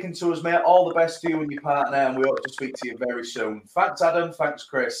for speaking to us, mate. All the best to you and your partner, and we hope to speak to you very soon. Thanks, Adam. Thanks,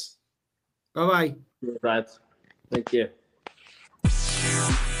 Chris. Bye-bye. Right. Thank you.